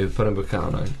Juninho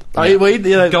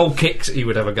Pernambucano. Goal kicks he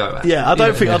would have a go at. Yeah, I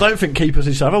don't think keepers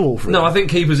should have a wall for it. No, I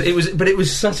think keepers. It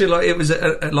was such like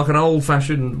an old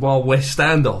fashioned Wild West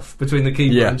standoff between the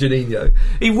keeper and Juninho.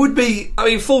 He would be,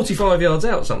 45 yards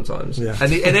out sometimes, and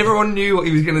everyone knew what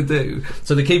he was going to do.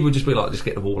 So the keeper would just be like, just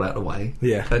get the ball out of the way,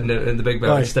 and the big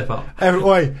man would step up.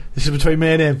 This is between me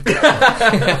and him.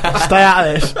 Stay out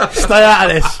of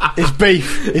this. It's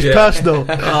beef. It's personal.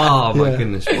 Oh my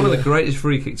goodness! One of the greatest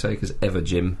free kick takers ever,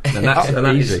 Jim. And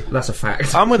that's a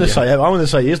fact. I'm going to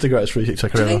say he is the greatest free kick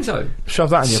taker ever. Do you think so?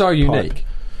 Shove that in your so unique. pipe.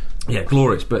 Yeah,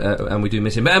 glorious, but and we do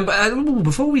miss him. But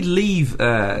before we leave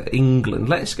England,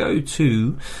 let's go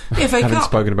to the FA Cup. Haven't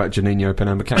spoken about Juninho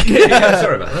Pernambucano.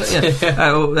 Sorry about that.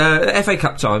 Yeah. FA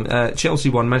Cup time. Chelsea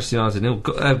won, Manchester United 0.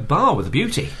 Bar with a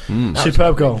beauty.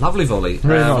 Superb goal. Lovely volley.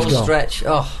 Really nice full goal. Stretch.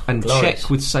 Oh, and glorious. Czech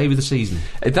with save of the season.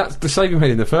 That's the save he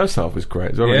made in the first half was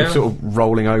great as well. When he was sort of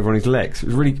rolling over on his legs. It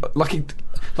was really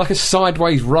like a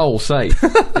sideways roll save.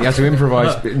 He had to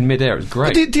improvise in mid-air. It was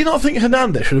great. Do you not think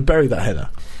Hernandez should have buried that header?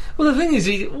 Well, the thing is,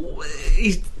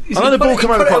 he's I know the ball came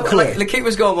over quite quick. The keeper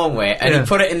was going one way, and he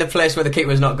put it in the place where the keeper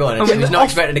was not going. And he was not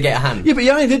expecting to get a hand. Yeah, but he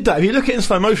only did that. If you look at it in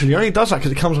slow motion, he only does that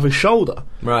because it comes off his shoulder.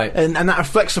 Right. And that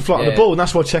affects the flight of the ball, and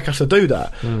that's why Czech has to do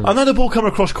that. I know the ball came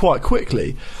across quite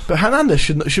quickly, but Hernandez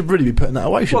should really be putting that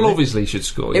away, shouldn't he? Obviously he should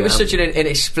score. It was such an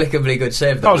inexplicably good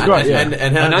save, though. That was great, and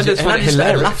Hernandez started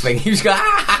laughing. He was going,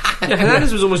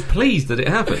 Hernandez was almost pleased that it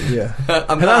happened. Yeah.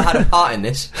 I'm glad I had a part in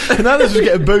this. Hernandez was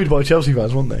getting booed by Chelsea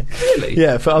fans, wasn't they? Really?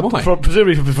 Yeah,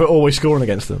 presumably for always scoring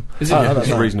against them. Is it? It's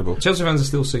reasonable. Chelsea fans are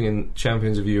still singing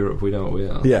Champions of Europe, we know what we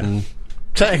are. Yeah.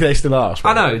 Technically they still are.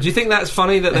 I know. Do you think that's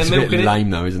funny that they're milking it? It's a bit lame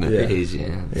though, isn't it? It is,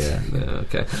 yeah.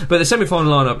 Okay. But the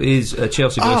semi-final lineup is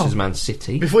Chelsea versus Man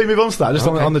City. Before you move on to that, just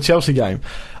on the Chelsea game,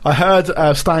 I heard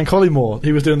Stan Collymore,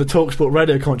 he was doing the TalkSport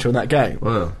radio commentary on that game.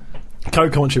 Wow.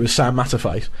 Co-commentary was Sam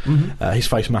Matterface. His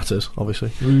face matters,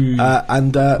 obviously.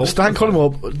 And Stan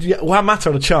Collymore, well,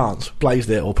 Matter had a chance, blazed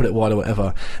it or put it wide or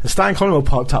whatever. And Stan Collymore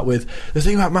piped up with, the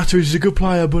thing about Matter is he's a good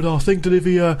player, but I think that if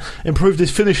he improved his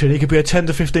finishing, he could be a 10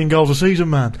 to 15 goals a season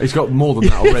man. He's got more than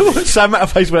that already. Sam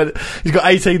Matterface went, he's got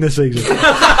 18 this season.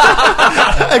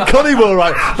 And Collymore,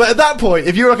 right? But at that point,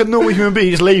 if you're like a normal human being,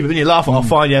 you just leave it, then you laugh, oh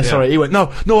fine, sorry. He went, no,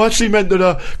 I actually meant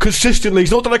that consistently, he's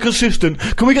not that consistent.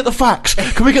 Can we get the facts?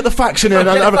 In there?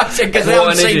 Because they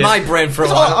haven't seen my brain for a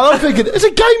while. I'm thinking, there's a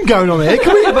game going on here.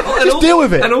 Can we just deal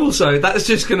with it? And also, that's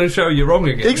just going to show you're wrong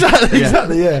again. Exactly.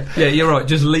 Yeah, you're right.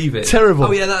 Just leave it. Terrible.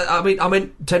 Oh yeah, I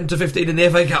meant 10 to 15 in the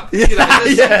FA Cup. Yeah,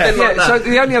 like that. So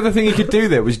the only other thing he could do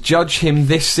there was judge him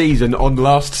this season on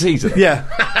last season. Yeah.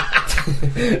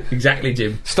 Exactly,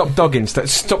 Jim. Stop dogging.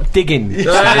 Stop digging.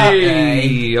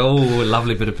 Hey. Oh,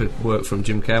 lovely bit of work from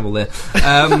Jim Campbell there.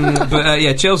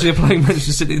 But Chelsea are playing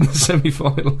Manchester City in the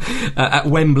semi-final at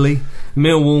Wembley.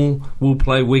 Millwall will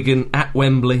play Wigan at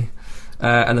Wembley,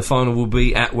 and the final will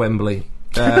be at Wembley.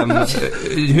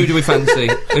 Who do we fancy?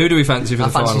 Who do we fancy for the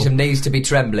final? I fancy some knees to be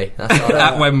trembly.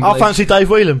 At Wembley. I fancy Dave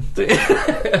Whelan.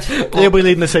 He'll be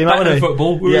leading the team, won't he?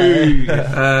 Football.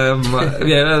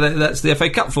 That's the FA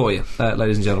Cup for you,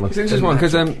 ladies and gentlemen. It's an interesting one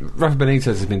because Rafa Benitez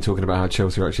has been talking about how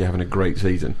Chelsea are actually having a great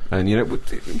season, and with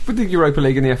the Europa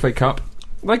League and the FA Cup,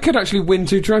 they could actually win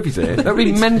 2 trophies here. That would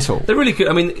be mental. They really could.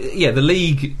 I mean, the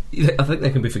league, I think they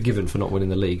can be forgiven for not winning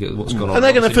the league. What's gone on? And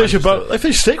they're going to finish they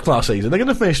finished 6th last season. They're going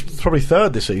to finish probably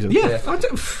 3rd this season. Yeah.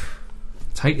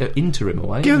 Take an interim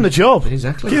away. Give him the job.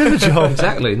 Exactly. Give him the job.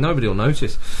 Exactly. Nobody will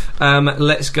notice.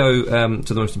 Let's go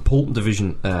to the most important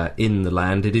division in the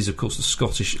land. It is, of course, the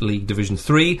Scottish League Division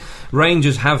 3.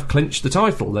 Rangers have clinched the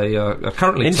title. They are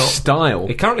currently in top. Style.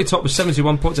 They're currently top with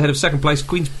 71 points ahead of second place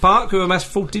Queen's Park, who amassed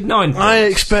 49 points. I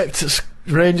expect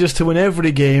Rangers to win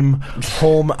every game,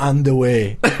 home and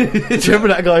away. Do you remember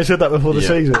that guy who said that before the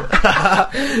season?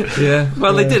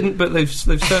 Well, they didn't, but they've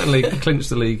certainly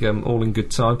clinched the league all in good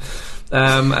time.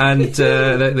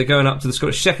 They're going up to the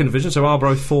Scottish Second Division, so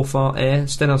Arbroath, Forfar, Ayr,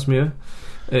 Stenhousemuir.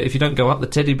 if you don't go up, the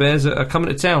Teddy Bears are coming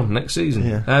to town next season.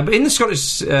 Yeah. But in the Scottish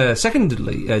second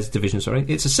division,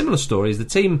 it's a similar story. As the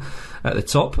team at the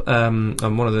top, and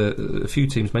one of the few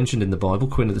teams mentioned in the Bible,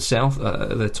 Queen of the South,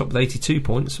 they're top with 82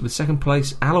 points, with second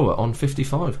place Alloa on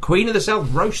 55. Queen of the South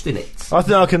roasting it. I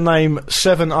think I can name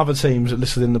 7 other teams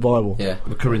listed in the Bible. Yeah.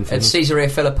 The Corinthians. And Caesarea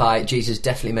Philippi, Jesus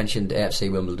definitely mentioned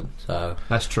AFC Wimbledon. So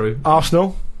that's true.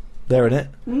 Arsenal, they're in it.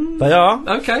 They are.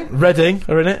 Okay. Reading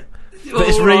are in it. But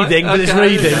it's Right, reading. But it's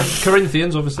okay. reading.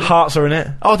 Corinthians, obviously. Hearts are in it.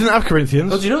 Oh, I didn't have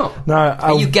Corinthians. Oh, did you not? No.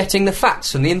 are you getting the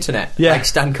facts from the internet? Yeah. Like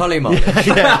Stan Collymore.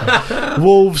 yeah.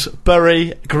 Wolves,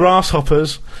 Bury,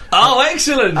 Grasshoppers, Oh,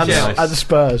 excellent! and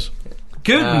Spurs.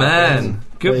 Good man.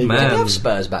 Good Did they man. have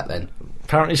Spurs back then?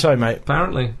 Apparently so, mate.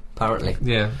 Apparently.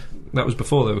 Yeah. That was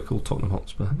before they were called Tottenham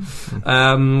Hotspur.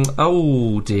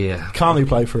 Oh dear. Can't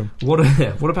play for him?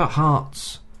 What about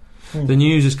Hearts? The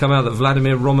news has come out that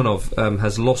Vladimir Romanov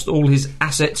has lost all his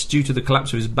assets due to the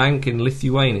collapse of his bank in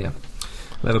Lithuania.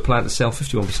 They have a plan to sell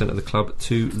 51% of the club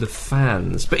to the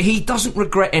fans, but he doesn't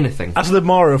regret anything. As an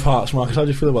admirer of Hearts, Marcus, how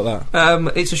do you feel about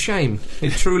that? It's a shame.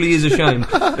 It truly is a shame.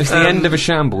 It's the end of a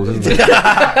shambles, isn't it?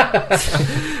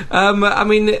 I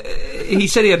mean, he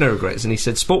said he had no regrets, and he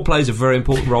said sport plays a very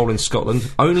important role in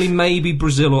Scotland. Only maybe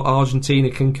Brazil or Argentina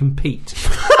can compete.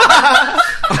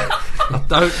 I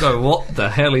don't know what the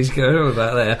hell he's going on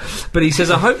about there. But he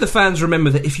says, I hope the fans remember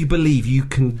that if you believe, you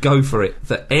can go for it,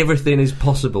 that everything is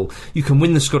possible. You can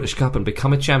win the Scottish Cup and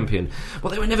become a champion.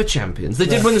 Well, they were never champions. They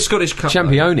did win the Scottish Cup.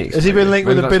 Championics. Has he been linked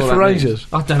with a bid for Rangers?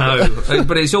 I don't know,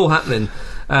 but it's all happening.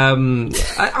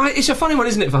 It's a funny one,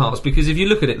 isn't it, for Hearts? Because if you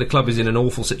look at it, the club is in an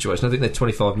awful situation. I think they're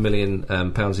 £25 million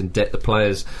in debt. The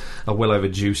players are well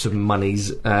overdue some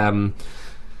monies.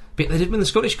 But they did win the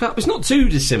Scottish Cup. It's not too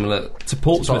dissimilar to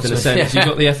Portsmouth in a sense. You've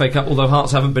got the FA Cup, although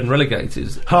Hearts haven't been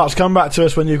relegated. Hearts, come back to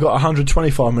us when you've got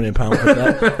 £125 million for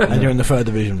that and you're in the 3rd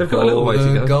division. They've got a little way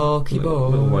to go.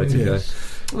 Little way to go.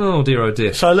 Oh dear, oh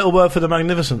dear. So a little word for the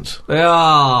Magnificents.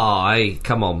 Hey,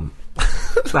 come on.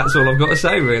 That's all I've got to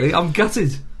say, really. I'm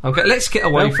gutted. Okay, let's get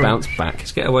away from bounce back.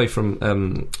 Let's get away from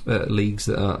leagues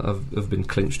that have been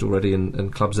clinched already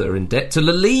and clubs that are in debt to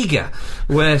La Liga,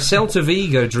 where Celta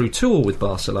Vigo drew 2-2 with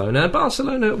Barcelona. And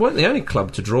Barcelona weren't the only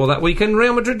club to draw that weekend.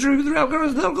 Real Madrid drew with Real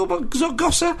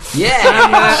Zaragoza.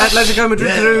 Yeah. Atletico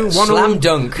Madrid drew 1-1. Slam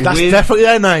dunk. That's definitely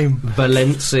their name.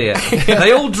 Valencia.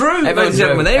 They all drew, ladies and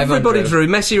gentlemen. Everybody drew.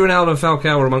 Messi, Ronaldo and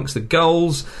Falcao were amongst the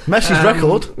goals. Messi's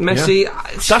record. Messi.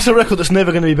 Yeah. That's a record that's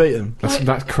never going to be beaten.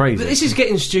 That's crazy. But this is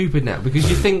getting stupid now, because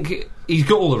you think he's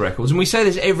got all the records, and we say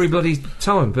this every bloody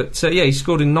time, but he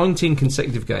scored in 19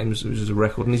 consecutive games, which is a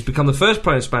record, and he's become the first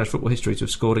player in Spanish football history to have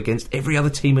scored against every other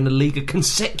team in the Liga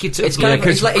consecutively. It's kind of,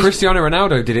 because Cristiano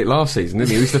Ronaldo did it last season,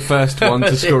 didn't he? He was the first one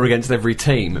to score against every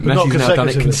team. Messi's now done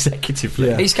it consecutively.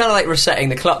 Yeah. He's kind of like resetting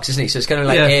the clocks, isn't he? So it's kind of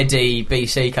like AD,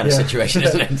 BC kind of situation,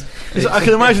 isn't it? I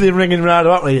can imagine him ringing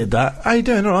Ronaldo up when he did that. How you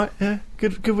doing? All right? Yeah.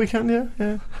 Good weekend,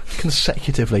 yeah.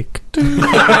 Consecutively. Just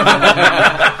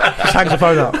hangs the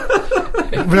phone up.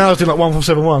 Ronaldo's doing like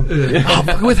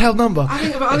 1471. Withheld number.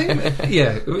 I think,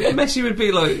 Messi would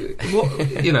be like,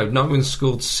 what? No one's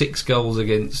scored 6 goals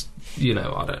against, I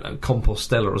don't know,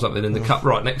 Compostela or something in the cup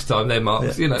right next time they're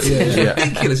marked. It's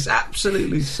ridiculous,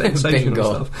 absolutely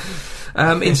sensational stuff.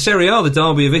 In Serie A, the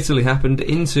derby of Italy happened.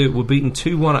 Inter were beaten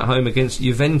 2-1 at home against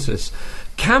Juventus.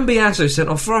 Cambiaso sent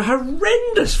off for a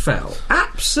horrendous foul.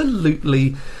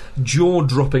 Absolutely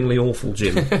jaw-droppingly awful,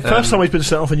 Jim. First time he's been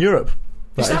sent off in Europe.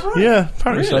 Is that right? Yeah,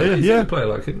 apparently so. Yeah. A player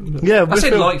like him. Yeah, I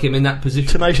said like him in that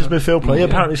position. Tenacious midfield player. Yeah,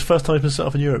 apparently it's the first time he's been sent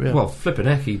off in Europe. Yeah. Well, flipping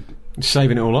heck, he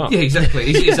saving it all up. Yeah,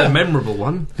 exactly. He's a memorable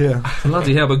one. Yeah.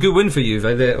 Bloody hell, but good win for Juve.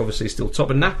 They're obviously still top.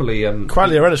 And Napoli...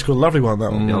 Quagliarella scored a lovely one,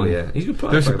 that one. Oh, yeah. He's a good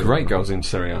player. There's some great goals in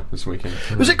Serie A this weekend.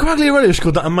 Was it Quagliarella who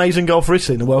scored that amazing goal for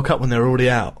Italy in the World Cup when they were already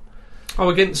out? Oh,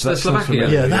 against Slovakia.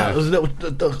 Yeah, that was a little...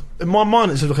 in my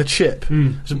mind, it's like a chip.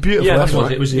 It's a beautiful... Yeah, that's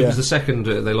right. It was the second...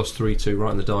 they lost 3-2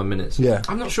 right in the dying minutes. Yeah.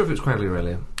 I'm not sure if it was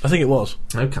Quagliarella. I think it was.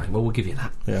 Okay, well, we'll give you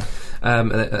that. Yeah.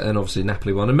 And obviously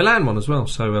Napoli won. And Milan won as well.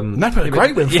 So Napoli, a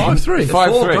great win, 5-3.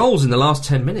 4 goals in the last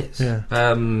 10 minutes. Yeah.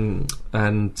 I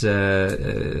wanted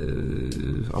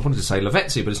to say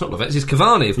Lavezzi, but it's not Lavezzi. It's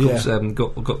Cavani, of course.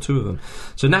 Got 2 of them.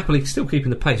 So Napoli still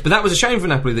keeping the pace. But that was a shame for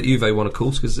Napoli that Juve won, of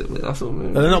course, because I thought...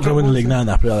 they're not going to win the league now,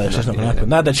 Napoli, are they? It's just not going to happen.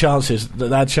 They had their chances. They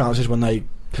had chances when they...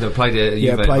 They played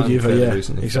Juve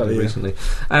recently. Exactly. Recently.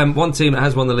 One team that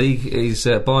has won the league is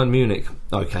Bayern Munich.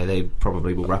 Okay, they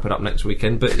probably will wrap it up next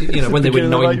weekend, but when they win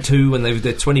 9-2 and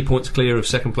they're 20 points clear of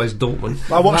second place Dortmund.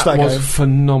 I watched that game. Was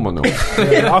phenomenal.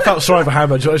 I felt sorry for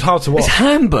Hamburg. It's hard to watch. It's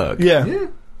Hamburg. Yeah.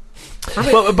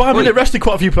 Well, Bayern Munich rested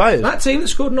quite a few players. That team that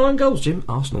scored 9 goals, Jim,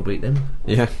 Arsenal beat them.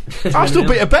 Yeah. Arsenal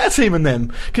beat a better team than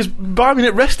them because Bayern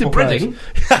Munich rested players.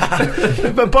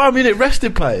 But Bayern Munich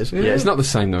rested players. Yeah, it's not the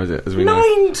same though, is it? As we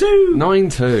 9-2.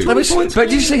 9-2. But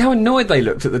did you see how annoyed they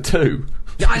looked at the 2?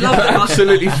 I love them.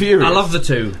 Absolutely furious. I love the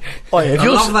 2. Oh, yeah, I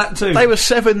love that too. They were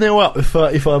 7-0 up with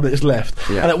 35 minutes left.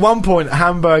 Yeah. And at one point,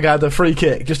 Hamburg had a free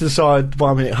kick just inside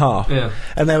Bayern Munich half. Yeah.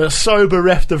 And they were so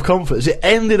bereft of confidence. It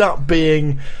ended up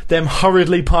being them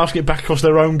hurriedly passing it back across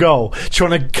their own goal,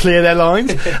 trying to clear their lines.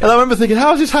 And I remember thinking,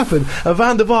 how has this happened? And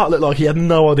Van der Vaart looked like he had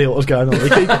no idea what was going on.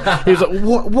 He was like,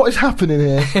 what is happening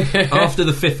here? After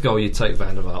the 5th goal, you'd take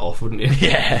Van der Vaart off, wouldn't you?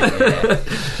 Yeah.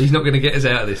 He's not going to get us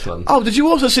out of this one. Oh, did you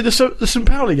also see the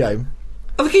St. Pauli game?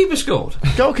 Oh, the keeper scored.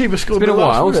 Goalkeeper scored. It's been a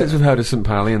while since it? we've heard of St.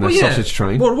 Pauli and their sausage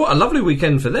train. Well, what a lovely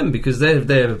weekend for them because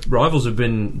their rivals have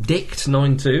been dicked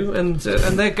 9-2 and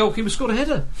their goalkeeper scored a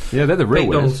header. Yeah, they're the real Pete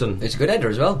winners. Donaldson. It's a good header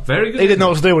as well. Very good. He didn't know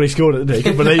what to do when he scored it, did he? He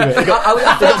couldn't believe it. He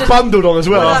got bundled on as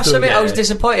well. Well, that's afterwards. something I was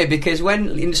disappointed because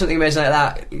when something amazing like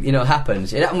that,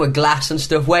 happens, it happened with glass and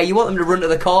stuff where you want them to run to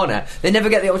the corner, they never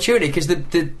get the opportunity because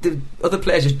the other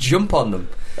players just jump on them.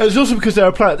 It was also because they're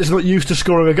a player that's not used to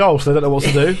scoring a goal, so they don't know what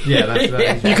to do. Yeah,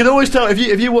 that's You can always tell if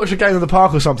you watch a game in the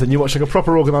park or something, you watch like a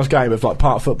proper organised game of like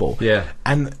park football. Yeah.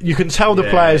 And you can tell the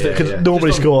players that could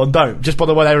normally score and don't just by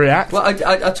the way they react. Well,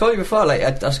 I told you before,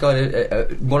 like I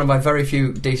scored one of my very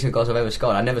few decent goals I've ever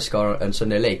scored. I never score in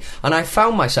Sunday League, and I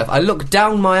found myself. I looked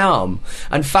down my arm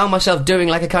and found myself doing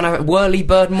like a kind of whirly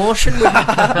bird motion with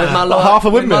my lower, half a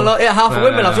windmill. Half a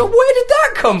windmill. I was like, where did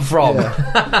that come from?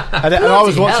 And I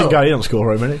was watching going, he don't score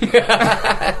very many.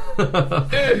 But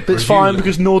it's fine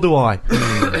because nor do I.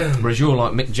 Whereas you're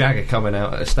like Mick Jagger coming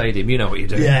out at a stadium, you know what you're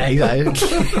doing. Yeah, exactly.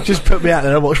 Just put me out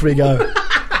there and watch me go.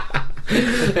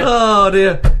 Oh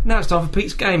dear. Now it's time for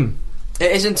Pete's game.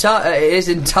 It isn't tied, Dean. It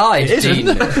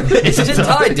isn't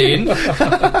tied, Dean.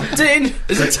 Dean,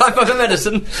 is it time for the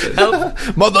medicine? Help.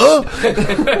 Mother!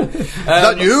 Is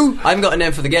that you? I haven't got a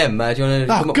name for the game. Do you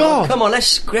want to... Come on,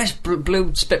 let's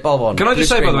blue spitball one. Can I just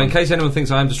say, by the way, in case anyone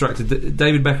thinks I am distracted,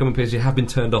 David Beckham and PSG have been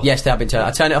turned off. Yes, they have been turned off.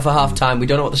 I turned it off at half-time. We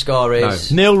don't know what the score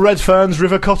is. Neil Redfern's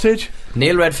River Cottage.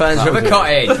 Neil Redfern's River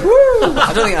Cottage.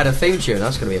 I don't think I had a theme tune.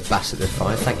 That's going to be a bastard this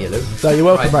fine. Thank you, Luke. No, you're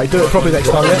welcome, mate. Do it properly next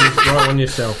time, yeah? Right on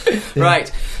yourself. Yeah. Right.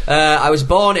 I was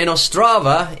born in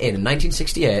Ostrava in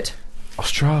 1968.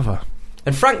 Ostrava.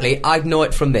 And frankly, I'd know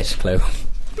it from this clue.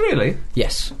 Really?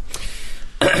 Yes.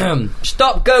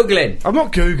 Stop Googling. I'm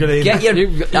not Googling. Get your... You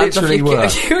literally were.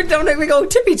 You don't let me go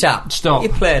tippy-tap. Stop. What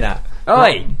are you playing at?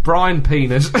 Oi, Brian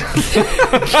Penis.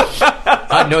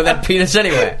 I know that penis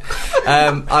anyway.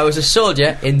 I was a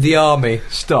soldier in the army.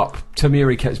 Stop.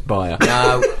 Tamiri Ketsbaya.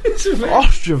 No.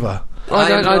 Ostrava. I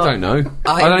don't know.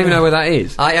 I don't even know where that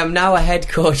is. I am now a head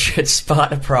coach at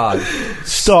Sparta Prague.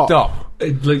 Stop.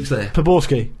 Luke's there.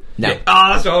 Poborski. No. Yeah.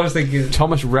 Oh, that's what I was thinking.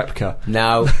 Thomas Repka.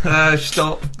 No.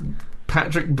 Stop.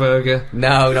 Patrick Berger.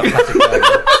 No, not Patrick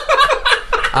Berger.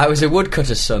 I was a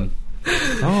woodcutter's son.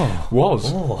 Oh.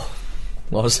 Was.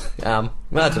 I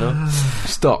don't know.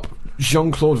 Stop.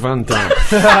 Jean-Claude Van Damme.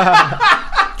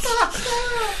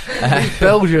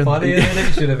 Belgian. Funnier than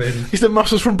it should have been. He's the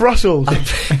muscles from Brussels.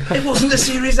 It wasn't a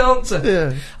serious answer.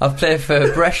 Yeah. I've played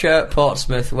for Brescia,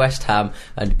 Portsmouth, West Ham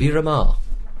and Miramar.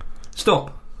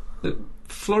 Stop.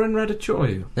 Florin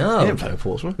Radachoyu. No. He didn't play for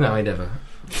Portsmouth. No, he never.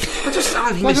 He missed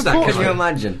that. Portsmouth. Can you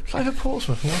imagine? Play for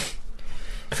Portsmouth, what?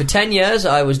 For 10 years,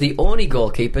 I was the only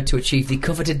goalkeeper to achieve the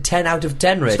coveted 10 out of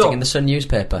 10 rating in the Sun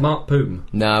newspaper. Mark Poom.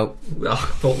 No.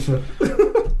 Portsmouth.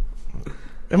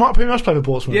 Mark Poom must play for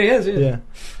Portsmouth. Yeah, he has, yeah.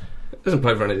 Doesn't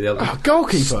play for any of the others. Oh,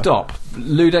 goalkeeper. Stop.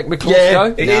 Ludek Miklosko? Yeah,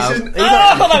 It isn't.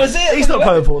 that was it. He's not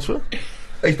playing for Portsmouth.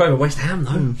 He's playing for West Ham,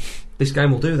 though. This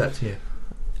game will do that to you.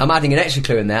 I'm adding an extra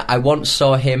clue in there. I once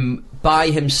saw him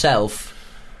by himself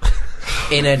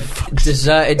in a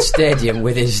deserted stadium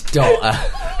with his daughter.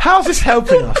 How's this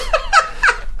helping us?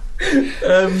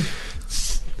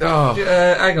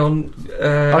 Hang on.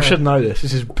 I should know this.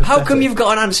 This is pathetic. How come you've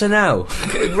got an answer now?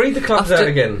 Read the clubs out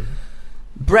again.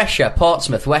 Brescia,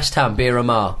 Portsmouth, West Ham,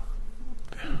 Miramar.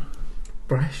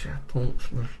 Brescia,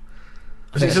 Portsmouth.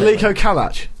 Is it Zeljko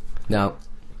Kalac? No.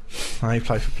 No, he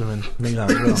played for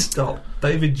Milan as well. Stop.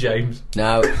 David James.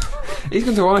 No. He's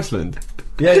gone to Iceland.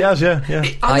 Yeah, he has, yeah.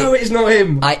 I know it's not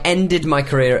him. I ended my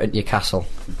career at Newcastle.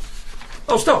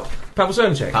 Oh, stop. Pavel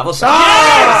Srnicek. Pavel Srnicek.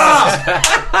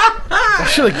 I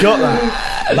should have got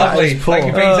that. Lovely. Thank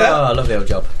you, Peter. Oh, lovely old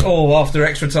job. Oh, after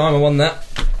extra time, I won that.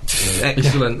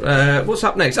 Excellent. What's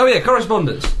up next? Oh, yeah,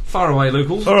 correspondence. Far away,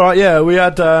 Lucals. All right, yeah, we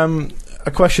had a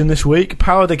question this week.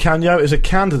 Paolo Di Canio is a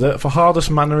candidate for hardest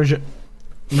manager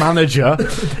manager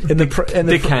in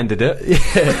the candidate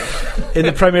in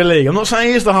the Premier League. I'm not saying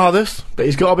he is the hardest, but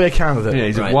he's got to be a candidate. Yeah,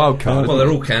 he's a wild card. Well,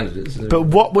 they're all candidates. But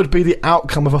what would be the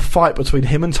outcome of a fight between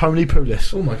him and Tony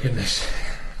Pulis? Oh my goodness!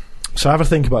 So have a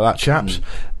think about that, chaps.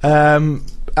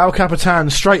 El Capitan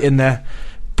straight in there.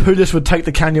 Pulis would take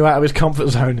the Canio out of his comfort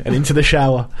zone and into the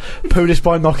shower. Pulis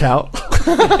by knockout.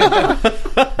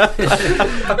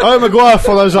 Owen Maguire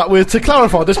follows up with, to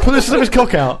clarify, does Pulis have his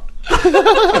cock out?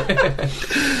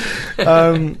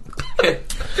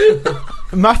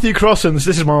 Matthew Crossan, this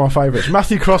is one of my favourites.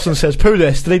 Matthew Crossan says,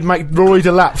 Pulis, did he make Rory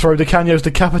Delap throw Di Canio's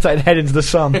decapitated head into the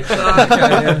sun?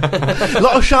 A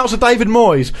lot of shouts to David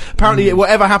Moyes. Apparently,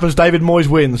 whatever happens, David Moyes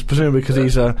wins, presumably because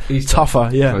he's tougher.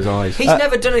 Yeah, his eyes. He's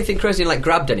never done anything crazy and like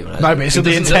grabbed anyone. No, but it's in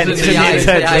the intent. It's in the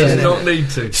intent. He does not need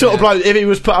to. Sort of like if he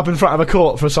was put up in front of a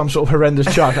court for some sort of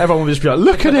horrendous charge, everyone would just be like,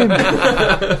 "Look at him."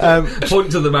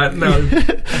 Point to the man. No,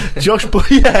 Josh.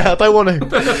 Yeah, I don't want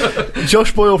to.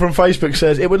 Josh Boyle from Facebook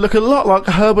says it would look a lot like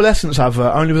a Herbal Essence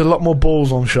advert, only with a lot more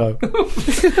balls on show.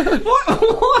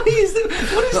 What is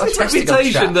this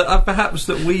reputation that perhaps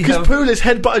that we have? Because Pulis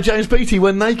headbutted James Beattie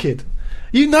when naked.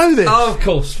 You know this. Oh, of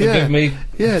course. Forgive me.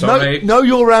 Yeah, know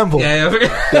your ramble. Yeah.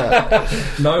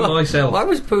 Know myself. Why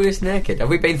was Pulis naked? Have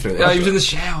we been through this? He was in the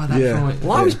shower that night.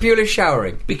 Why was Pulis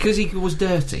showering? Because he was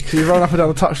dirty. So he ran up and down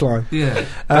the touchline. Yeah.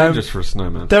 Dangerous for a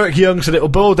snowman. Derek Young said it will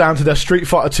boil down to their Street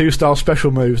Fighter 2 style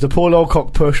special moves. The Paul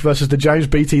Alcock push versus the James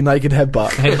Beattie naked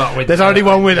headbutt. There's only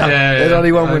one winner. There's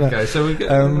only one winner. Okay, so we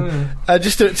get,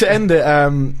 just to end it,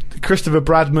 Christopher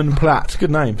Bradman Platt,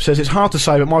 good name, says it's hard to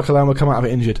say, but Michael Owen will come out of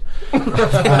it injured.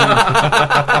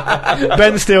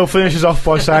 Ben Steele finishes off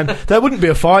by saying there wouldn't be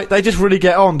a fight, they just really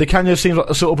get on. Di Canio seems like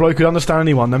the sort of bloke who'd understand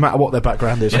anyone, no matter what their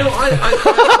background is. You know,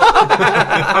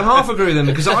 I half agree with them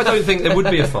because I don't think there would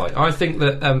be a fight. I think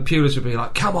that Pulis would be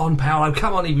like, come on Paolo,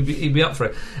 come on, he'd be up for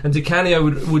it, and Di Canio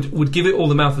would give it all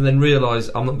the mouth and then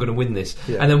realise I'm not going to win this,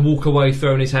 and then walk away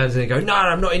throwing his hands in and go, no,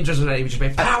 I'm not interested in it. He would just be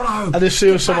Paolo, and as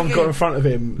soon as someone got in front of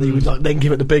him, he would like then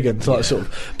give it the big one, like sort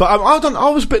of. But I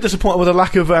was a bit disappointed with the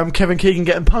lack of Kevin Keegan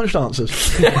getting punched answers.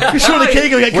 Surely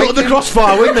Keegan would get caught in the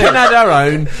crossfire, wouldn't he? We had our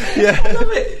own. Yeah, I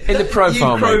love it. In the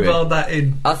profile, you crowbarred that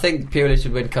in. I think Pulis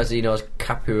would win because he knows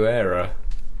capoeira.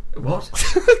 What?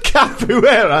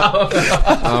 Capoeira?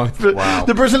 Wow.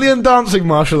 The Brazilian dancing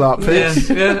martial art piece.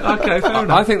 Yeah, okay, fair enough.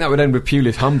 I think that would end with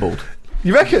Pulis humbled.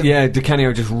 You reckon? Yeah, Di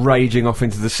Canio just raging off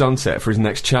into the sunset for his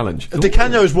next challenge. Di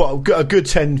Canio is what, a good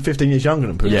 10, 15 years younger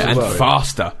than Pulis. Yeah, and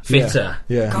faster. Fitter.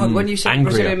 Yeah. God, when you said Angrier.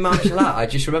 Brazilian martial art, I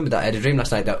just remembered that I had a dream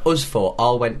last night that us four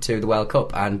all went to the World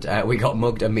Cup and we got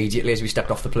mugged immediately as we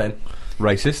stepped off the plane.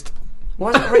 Racist. Why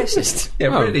is that racist? Yeah,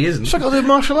 it really isn't. So I got to do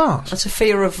martial arts. That's a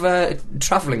fear of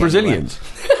travelling. Brazilians.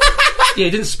 Yeah,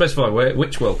 he didn't specify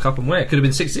which World Cup and where. It could have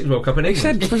been 66 World Cup in England. He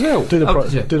said Brazil. Do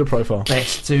the profile.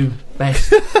 Best to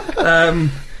best.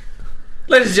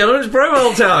 Ladies and gentlemen, it's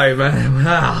Pro time.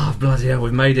 Bloody hell,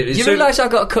 we've made it. Do you realise I've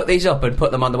got to cut these up and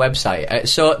put them on the website?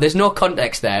 So there's no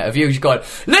context there of you just going,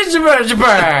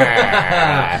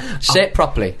 say it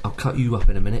properly. I'll cut you up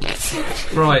in a minute.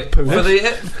 Right,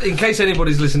 in case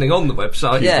anybody's listening on the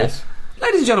website. Yes.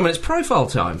 Ladies and gentlemen, it's profile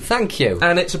time. Thank you.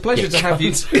 And it's a pleasure to have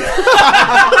you.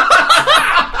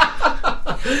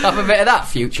 Have a bit of that,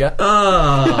 future.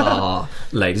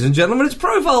 Ladies and gentlemen, it's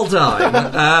profile time.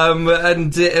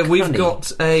 And we've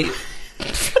got a...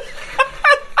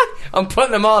 I'm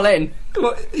putting them all in.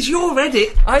 What, it's your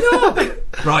Reddit. I know.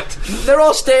 Right. They're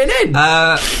all staying in.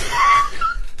 I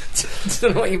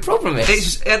don't know what your problem is.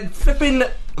 It's a flipping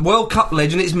World Cup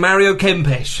legend. It's Mario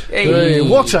Kempes. Hey,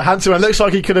 what a handsome man. Looks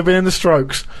like he could have been in the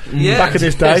Strokes back in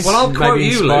his day. Well, I'll quote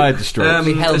you, Luke, the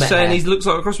Strokes. saying he looks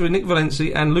like a cross between Nick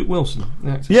Valenci and Luke Wilson.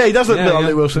 Yeah, he does look like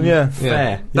Luke Wilson,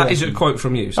 Fair. That is a quote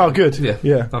from you. So. Oh, good.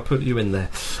 Yeah. I put you in there.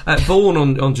 Born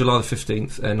on July the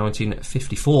 15th,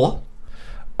 1954.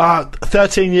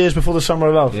 13 years before the Summer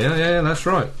of Love. Yeah, that's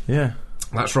right. Yeah.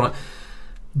 That's right.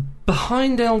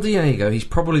 Behind El Diego, he's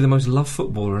probably the most loved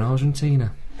footballer in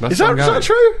Argentina. Is that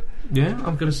true? Yeah,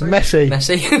 I'm going to say Messi.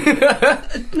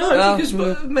 No, because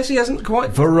Messi hasn't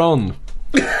quite. Veron.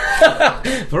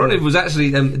 Veron was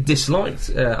actually disliked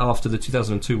after the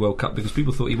 2002 World Cup because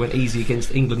people thought he went easy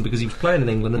against England because he was playing in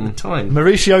England at the time.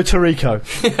 Mauricio Tarrico.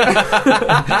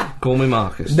 Call me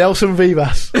Marcus. Nelson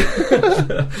Vivas.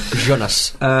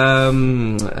 Jonas.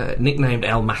 Nicknamed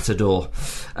El Matador.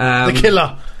 The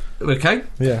Killer. Okay.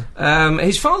 Yeah.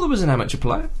 His father was an amateur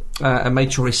player. and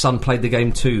made sure his son played the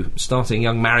game too, starting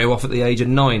young Mario off at the age of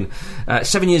 9.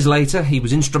 7 years later, he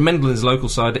was instrumental in his local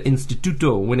side at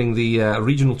Instituto, winning the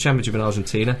regional championship in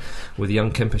Argentina, with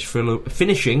young Kempes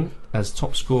finishing as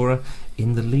top scorer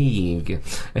in the league.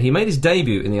 He made his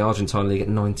debut in the Argentine League at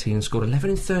 19 and scored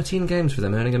 11 in 13 games for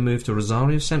them, earning a move to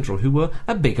Rosario Central, who were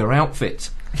a bigger outfit.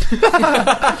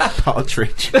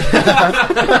 Partridge.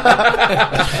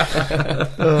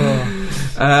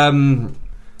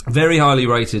 Very highly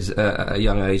rated at a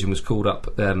young age, and was called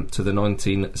up to the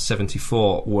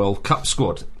 1974 World Cup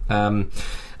squad.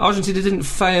 Argentina didn't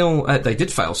fail. They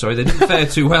did fail, sorry. They didn't fare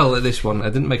too well at this one. They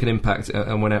didn't make an impact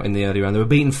and went out in the early round. They were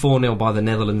beaten 4-0 by the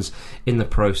Netherlands in the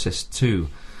process too.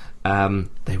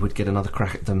 They would get another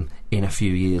crack at them in a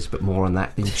few years, but more on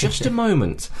that in just a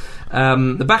moment.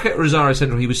 The back at Rosario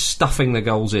Central, he was stuffing the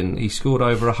goals in. He scored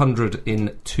over 100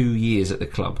 in 2 years at the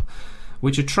club,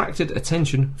 which attracted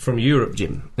attention from Europe,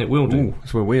 Jim. It will do. Ooh,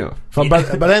 that's where we are. From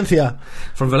Valencia.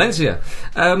 From Valencia.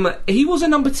 He was a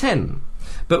number 10,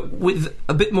 but with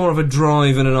a bit more of a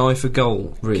drive and an eye for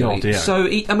goal, really. God, yeah. So,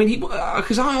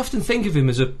 because I often think of him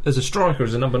as a striker,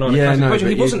 as a number 9. Yeah, no,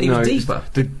 he wasn't. He was deeper.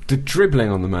 The dribbling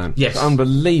on the man, yes,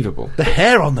 unbelievable. The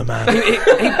hair on the man.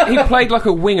 he played like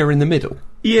a winger in the middle.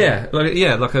 Yeah,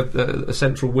 like a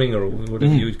central winger or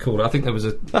whatever you would call it. I think there was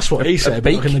a. That's what he said,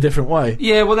 but in a different way.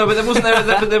 Yeah, well, no, but there wasn't.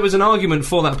 But there was an argument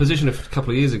for that position a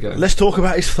couple of years ago. Let's talk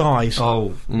about his thighs.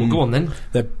 Oh, well, go on then.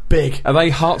 They're big. Are they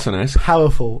Hartsonesque?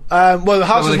 Powerful. Well, the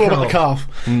Hearts is more about the calf.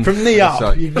 From knee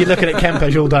up, you're looking at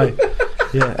Kempes all day.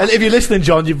 Yeah, and if you're listening,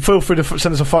 John, you feel free to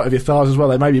send us a photo of your thighs as well.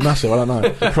 They may be massive. I don't know.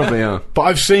 They probably are. But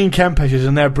I've seen Kempes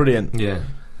and they're brilliant. Yeah.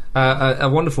 A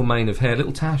wonderful mane of hair,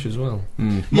 little tash as well.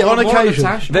 Yeah, on occasion.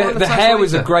 The hair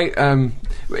was a great.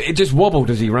 It just wobbled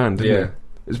as he ran, didn't it?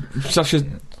 It was such a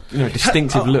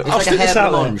distinctive look. I'll stick this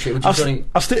out there.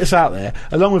 I'll stick this out there.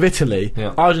 Along with Italy,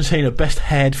 Argentina best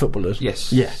haired footballers.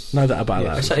 Yes, no doubt about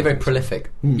that. They're certainly very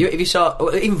prolific. If you saw,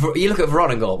 even you look at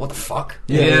Varane and go, "What the fuck?"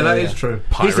 Yeah, that is true.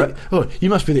 Pirate. You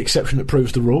must be the exception that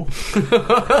proves the rule.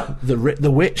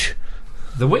 The witch.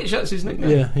 The Witch, that's his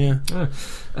nickname. Yeah.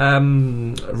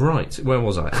 Right, where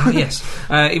was I? Yes.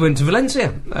 He went to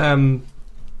Valencia.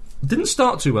 Didn't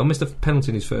start too well, missed a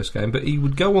penalty in his first game, but he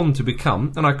would go on to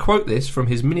become, and I quote this from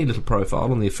his mini little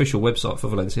profile on the official website for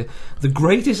Valencia, the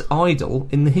greatest idol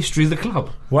in the history of the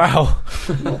club. Wow.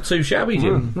 Not too shabby,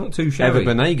 Jim. Not too shabby.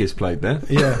 Ever Benegas played there.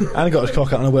 Yeah, and he got his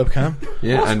cock out on a webcam.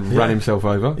 Yeah, and ran himself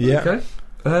over. Yeah. Okay.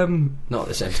 Not at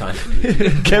the same time.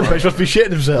 Kempes must be shitting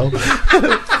himself.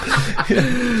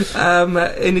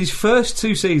 In his first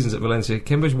 2 seasons at Valencia,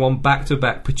 Kempes won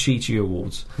back-to-back Pichichi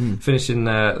Awards, finishing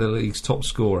the league's top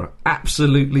scorer.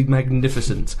 Absolutely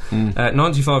magnificent.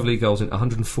 95 league goals in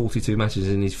 142 matches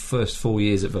in his first 4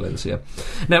 years at Valencia.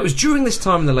 Now, it was during this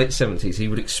time in the late 70s he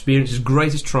would experience his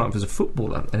greatest triumph as a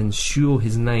footballer and ensure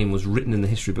his name was written in the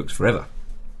history books forever.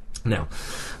 Now,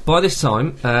 by this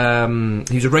time,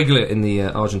 he was a regular in the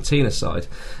Argentina side,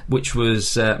 which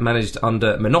was managed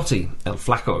under Menotti, El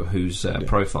Flaco, whose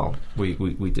profile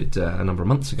we did a number of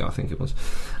months ago, I think it was.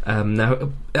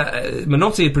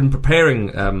 Menotti had been preparing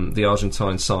the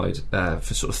Argentine side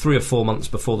for sort of 3 or 4 months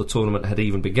before the tournament had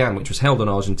even begun, which was held on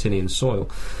Argentinian soil.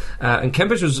 And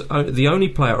Kempes was the only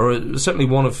player, or certainly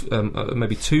one of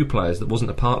maybe 2 players that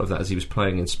wasn't a part of that as he was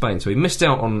playing in Spain. So he missed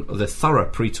out on the thorough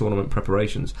pre-tournament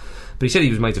preparations. But he said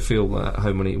he was made to feel at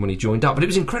home when he joined up. But it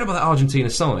was incredible, that Argentina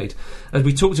side. As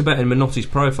we talked about in Menotti's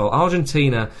profile,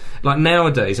 Argentina, like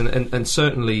nowadays, and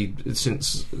certainly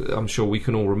since I'm sure we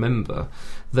can all remember,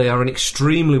 they are an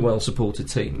extremely well-supported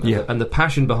team. And the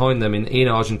passion behind them in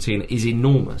Argentina is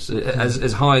enormous,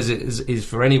 as high as it is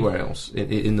for anywhere else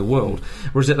in the world.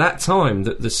 Whereas at that time,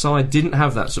 the side didn't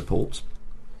have that support.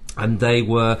 And they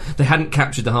hadn't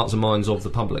captured the hearts and minds of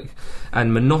the public.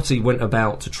 And Menotti went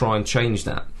about to try and change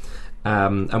that.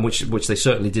 And which they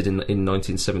certainly did in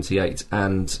 1978,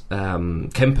 and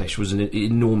Kempes was an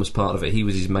enormous part of it. He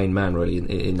was his main man really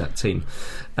in that team.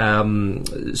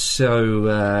 Bashed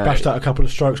out a couple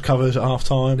of Strokes covers at half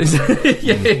time.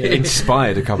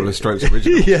 Inspired a couple of Strokes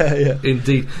originals. yeah,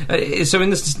 indeed. So in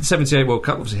the 78 World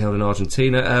Cup, obviously held in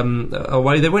Argentina,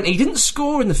 away they went. He didn't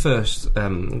score in the first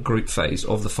group phase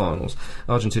of the finals.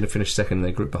 Argentina finished second in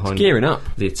their group behind. Gearing up,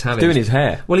 the Italians. Doing his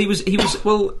hair. Well, it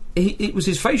was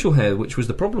his facial hair which was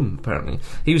the problem, apparently.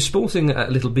 He was sporting a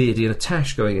little beardy and a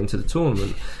tash going into the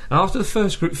tournament. And after the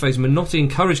first group phase, Menotti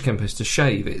encouraged Kempes to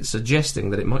shave it, suggesting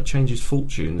that it might change his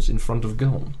fortunes in front of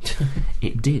goal.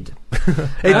 It did.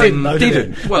 It didn't, though, did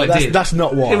it? Well, it did. That's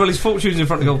not why. Well, his fortunes in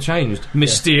front of goal changed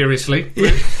mysteriously.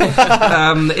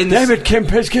 David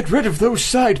Kempes, get rid of those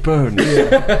sideburns.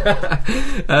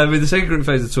 In the second group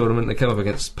phase of the tournament, they came up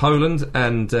against Poland,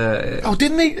 and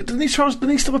didn't he stop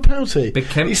a penalty? Big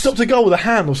Kemps. He stopped a goal with a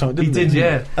hand or something, didn't he? He did,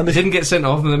 yeah. And they didn't get sent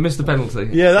off, and they missed the penalty.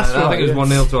 Yeah, that's right. I think it was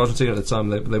 1-0 to Argentina at the time.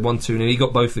 They won 2-0. He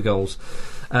got both the goals.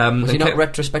 Was he not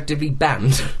retrospectively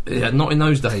banned? Yeah, not in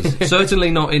those days.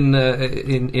 Certainly not in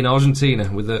Argentina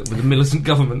with the militant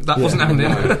government. That wasn't happening.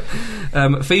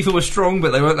 FIFA was strong,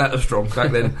 but they weren't that strong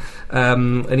back then.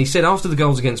 And he said after the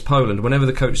goals against Poland, whenever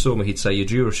the coach saw me, he'd say, "You're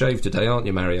due a shave today, aren't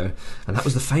you, Mario?" And that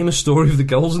was the famous story of the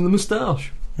goals and the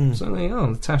moustache. So there you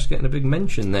go, Tash getting a big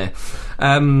mention there.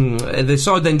 The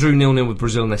side then drew 0-0 with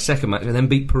Brazil in their second match, and then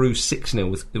beat Peru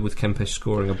 6-0 with Kempes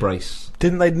scoring a brace.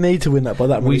 Didn't they need to win that by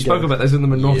that? We spoke about this in the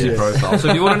Minotti profile. So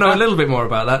if you want to know a little bit more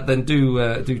about that, then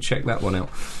do check that one out.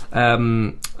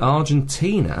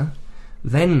 Argentina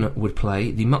then would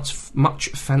play the much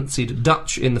fancied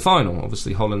Dutch in the final.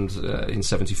 Obviously, Holland in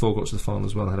 '74 got to the final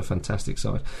as well. Had a fantastic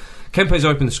side. Kempes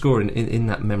opened the score in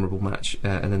that memorable match,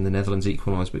 and then the Netherlands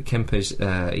equalised. But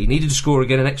Kempes he needed to score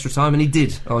again in extra time, and he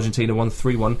did. Argentina won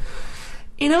 3-1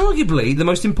 in arguably the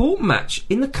most important match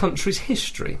in the country's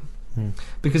history,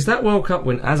 because that World Cup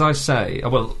win, as I say,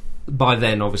 well, by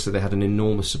then obviously they had an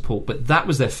enormous support, but that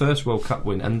was their first World Cup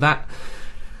win, and that.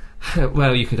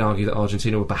 Well, you could argue that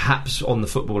Argentina were perhaps on the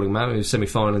footballing map. It was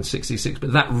semi-final in '66,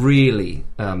 but that really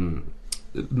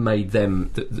made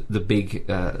them the big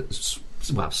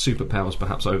superpowers,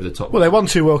 perhaps over the top. Well, they won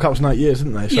 2 World Cups in 8 years,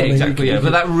 didn't they? So, Exactly.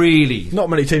 But that really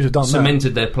not many teams have done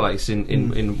cemented their place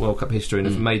in World Cup history and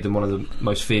have made them one of the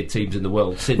most feared teams in the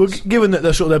world since. Well, given that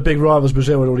they're sort of their big rivals,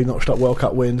 Brazil had already notched up World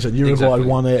Cup wins, and Uruguay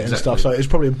won it and stuff. So it's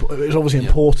obviously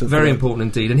important. Very important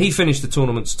indeed. And he finished the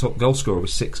tournament's top goal scorer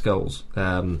with 6 goals.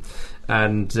 As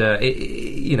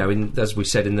we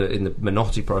said in the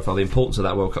Minotti profile, the importance of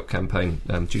that World Cup campaign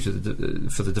due to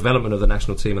for the development of the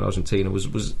national team in Argentina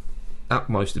was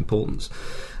utmost importance.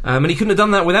 And he couldn't have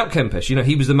done that without Kempes.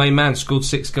 He was the main man, scored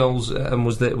 6 goals and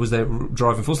was their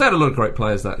driving force. They had a lot of great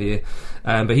players that year,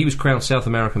 but he was crowned South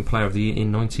American Player of the Year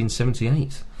in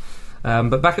 1978.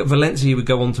 But back at Valencia, he would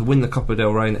go on to win the Copa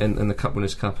del Rey and the Cup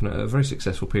Winners' Cup, and a very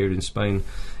successful period in Spain.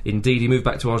 Indeed, he moved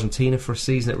back to Argentina for a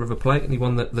season at River Plate, and he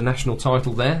won the national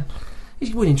title there.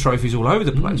 He's winning trophies all over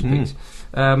the place, Pete.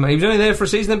 He was only there for a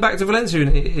season, then back to Valencia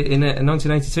in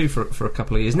 1982 for a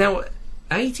couple of years. Now,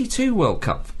 82 World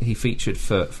Cup he featured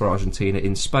for Argentina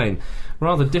in Spain.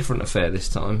 Rather different affair this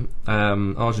time.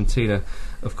 Argentina,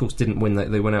 of course, didn't win.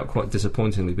 They went out quite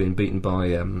disappointingly, being beaten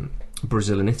by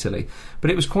Brazil and Italy.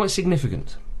 But it was quite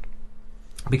significant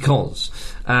because,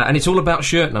 and it's all about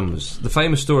shirt numbers. The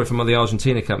famous story from the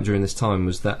Argentina camp during this time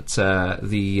was that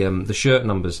the shirt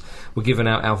numbers were given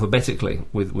out alphabetically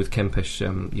with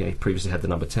Kempes. He previously had the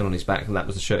number 10 on his back, and that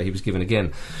was the shirt he was given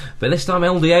again. But this time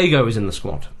El Diego was in the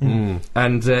squad,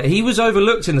 and he was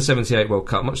overlooked in the '78 World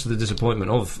Cup, much to the disappointment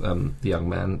of the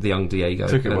young Diego.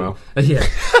 Took it well. Yeah.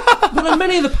 Well,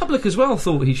 many of the public as well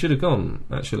thought he should have gone,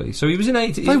 actually. So he was in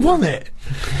 80. They won it.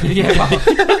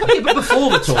 But before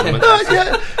the tournament.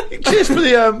 Cheers for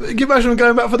the. Can you imagine them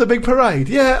going back for the big parade?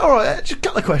 Yeah, alright, just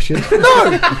cut the questions.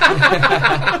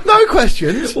 No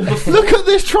questions. Well, look at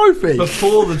this trophy.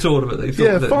 Before the tournament, they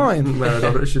thought that fine.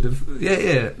 Maradona should have.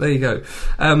 Yeah, there you go.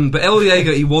 But El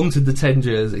Diego, he wanted the 10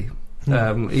 jersey.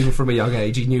 Even from a young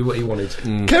age, he knew what he wanted.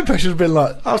 Kempes has been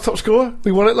like, I was top scorer,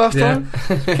 we won it last time.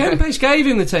 Kempes gave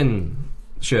him the 10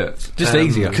 shirt. Just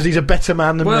easier. Because he's a better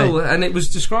man than me. Well, and it was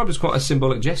described as quite a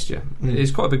symbolic gesture. It's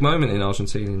quite a big moment in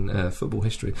Argentine football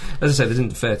history. As I say, they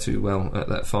didn't fare too well at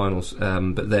that finals,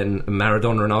 but then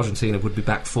Maradona and Argentina would be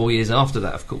back 4 years after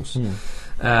that, of course.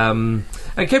 And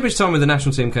Kempes' time with the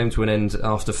national team came to an end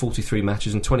after 43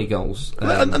 matches and 20 goals.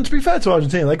 And to be fair to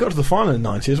Argentina, they got to the final in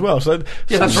 '90 as well, so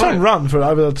that's some run for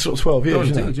over sort of 12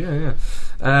 years. Indeed, yeah.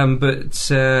 I mean,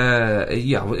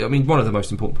 one of the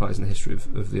most important players in the history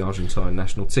of the Argentine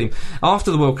national team.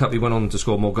 After the World Cup, he went on to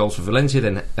score more goals for Valencia,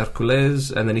 then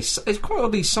Hercules, and then he quite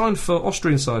oddly signed for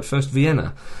Austrian side first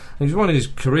Vienna. He's winding his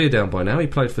career down by now. He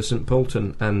played for St.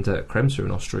 Pölten and Kremser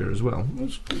in Austria as well.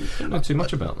 Not too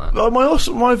much about that. My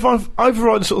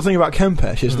overriding sort of thing about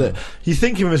Kempes is that you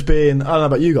think of him as being, I don't know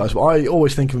about you guys, but I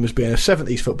always think of him as being a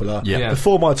 70s footballer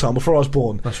before my time, before I was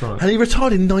born. That's right. And he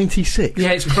retired in '96. Yeah,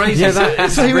 it's crazy. That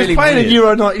So he was really playing weird. in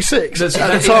Euro 96 at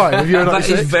the time of Euro 96.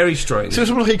 That is very strange. So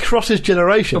it's almost like he crosses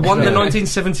generation. Won the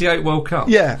 1978 World Cup.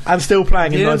 Yeah, and still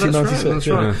playing in 1996. That's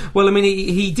right. Well, I mean,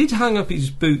 he did hang up his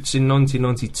boots in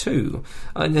 1992,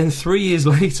 and then 3 years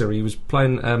later he was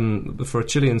playing for a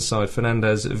Chilean side,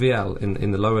 Fernandez Vial,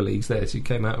 in the lower leagues there. So he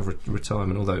came out of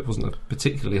retirement, although it wasn't a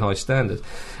particularly high standard.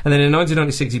 And then in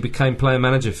 1996 he became player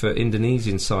manager for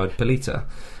Indonesian side Pelita.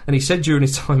 And he said during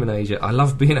his time in Asia, I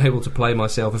love being able to play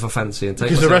myself if I fancy and take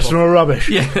because myself the rest of off. them are rubbish.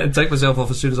 Yeah, and take myself off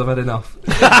as soon as I've had enough.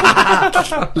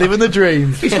 Living the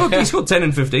dream. He scored 10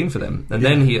 and 15 for them, and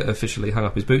then he officially hung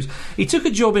up his boots. He took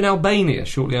a job in Albania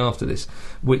shortly after this,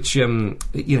 which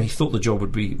he thought the job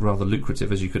would be rather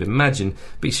lucrative, as you could imagine.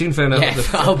 But he soon found out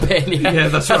that Albania. Yeah,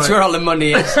 that's right. where all the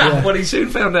money is. Well, he soon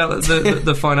found out that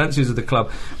the finances of the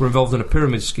club were involved in a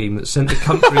pyramid scheme that sent the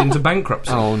country into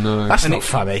bankruptcy. Oh no, that's not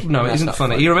funny. No, it isn't not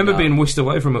funny. funny. He remembered being whisked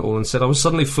away from it all and said, I was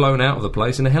suddenly flown out of the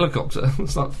place in a helicopter.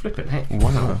 It's like, flipping heck.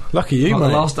 wow. Lucky you, Like mate.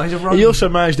 the last days of Rome. He also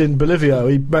managed in Bolivia.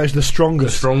 He managed the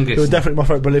strongest. Who were definitely my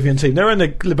favourite Bolivian team. They're in the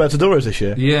Libertadores this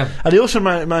year. Yeah. And he also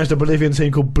managed a Bolivian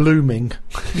team called Blooming.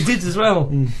 He did as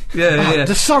well. Yeah.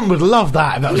 The Sun would love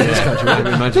that if that was in this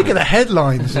country. Look at the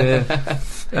headlines. Yeah.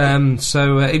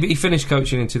 So he finished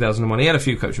coaching in 2001. He had a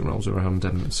few coaching roles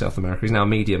around South America. He's now a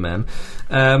media man.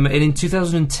 And in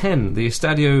 2010, the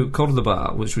Estadio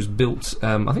Córdoba, which was built,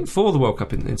 I think, for the World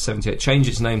Cup in 78, changed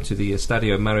its name to the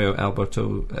Estadio Mario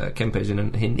Alberto Kempes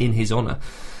in his honour.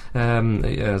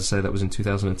 As I say, that was in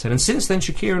 2010, and since then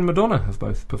Shakira and Madonna have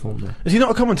both performed there. Is he not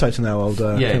a commentator now, old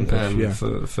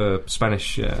Kempes? For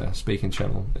Spanish speaking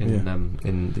channel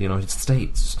in the United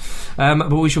States. But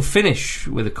we shall finish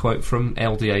with a quote from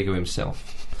El Diego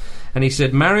himself. And he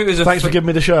said, Mario is a... Thanks for giving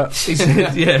me the shirt. He said,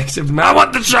 I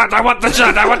want the shirt!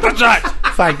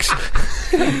 Thanks.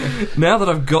 Now that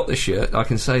I've got the shirt, I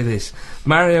can say this.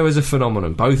 Mario is a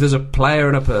phenomenon, both as a player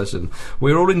and a person.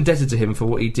 We're all indebted to him for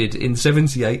what he did in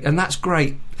 78, and that's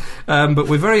great. But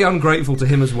we're very ungrateful to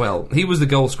him as well. He was the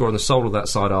goal scorer and the soul of that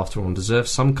side after all, and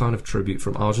deserves some kind of tribute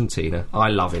from Argentina. I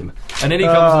love him. And then he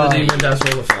comes to the Di Mendas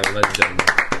Hall of Fame, ladies and gentlemen.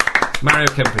 Mario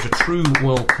Kempes, a true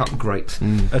World Cup great.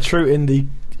 A true indie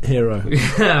hero.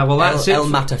 Yeah, well, that's it. El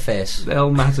Matterface.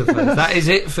 El Matterface. That is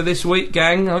it for this week,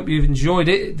 gang. I hope you've enjoyed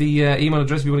it. The email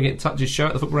address if you want to get in touch is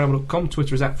show@thefootballramble.com.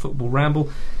 Twitter is @footballramble,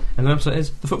 and the website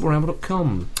is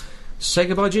thefootballramble.com. Say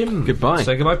goodbye, Jim. Goodbye.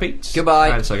 Say goodbye, Pete. Goodbye.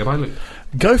 And say goodbye, Luke.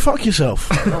 Go fuck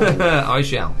yourself. I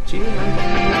shall. Cheers.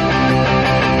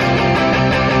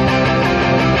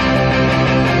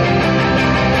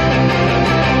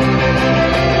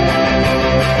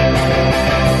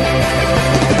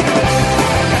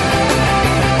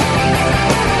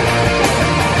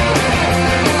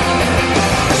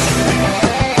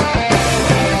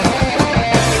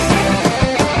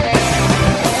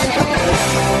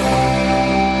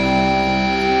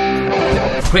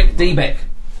 Quick, D-Beck.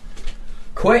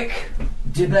 Quick.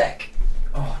 Dibek.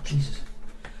 Oh, Jesus.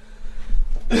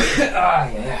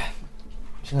 Yeah.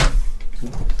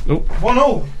 Oh,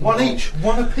 1-1, 1 each,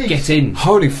 1 apiece. get in.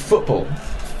 Holy football.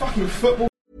 Fucking football.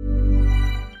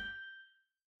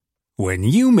 When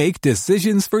you make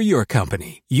decisions for your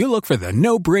company, you look for the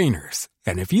no-brainers.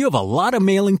 And if you have a lot of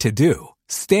mailing to do,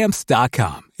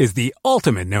 Stamps.com is the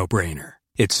ultimate no-brainer.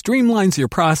 It streamlines your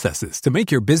processes to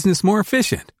make your business more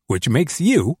efficient, which makes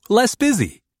you less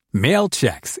busy. Mail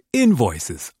checks,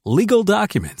 invoices, legal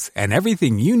documents, and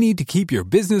everything you need to keep your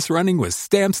business running with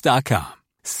Stamps.com.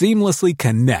 Seamlessly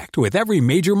connect with every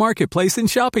major marketplace and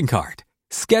shopping cart.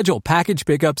 Schedule package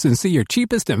pickups and see your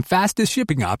cheapest and fastest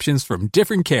shipping options from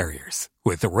different carriers,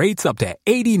 with rates up to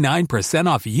 89%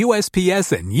 off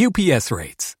USPS and UPS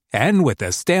rates. And with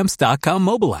the Stamps.com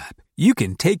mobile app, you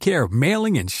can take care of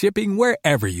mailing and shipping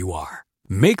wherever you are.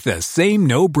 Make the same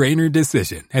no-brainer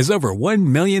decision as over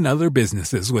 1 million other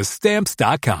businesses with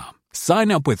Stamps.com.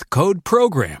 Sign up with code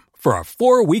PROGRAM for a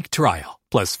 4-week trial,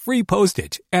 plus free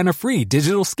postage and a free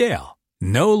digital scale.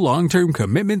 No long-term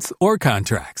commitments or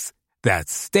contracts.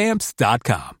 That's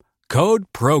Stamps.com. Code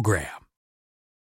PROGRAM.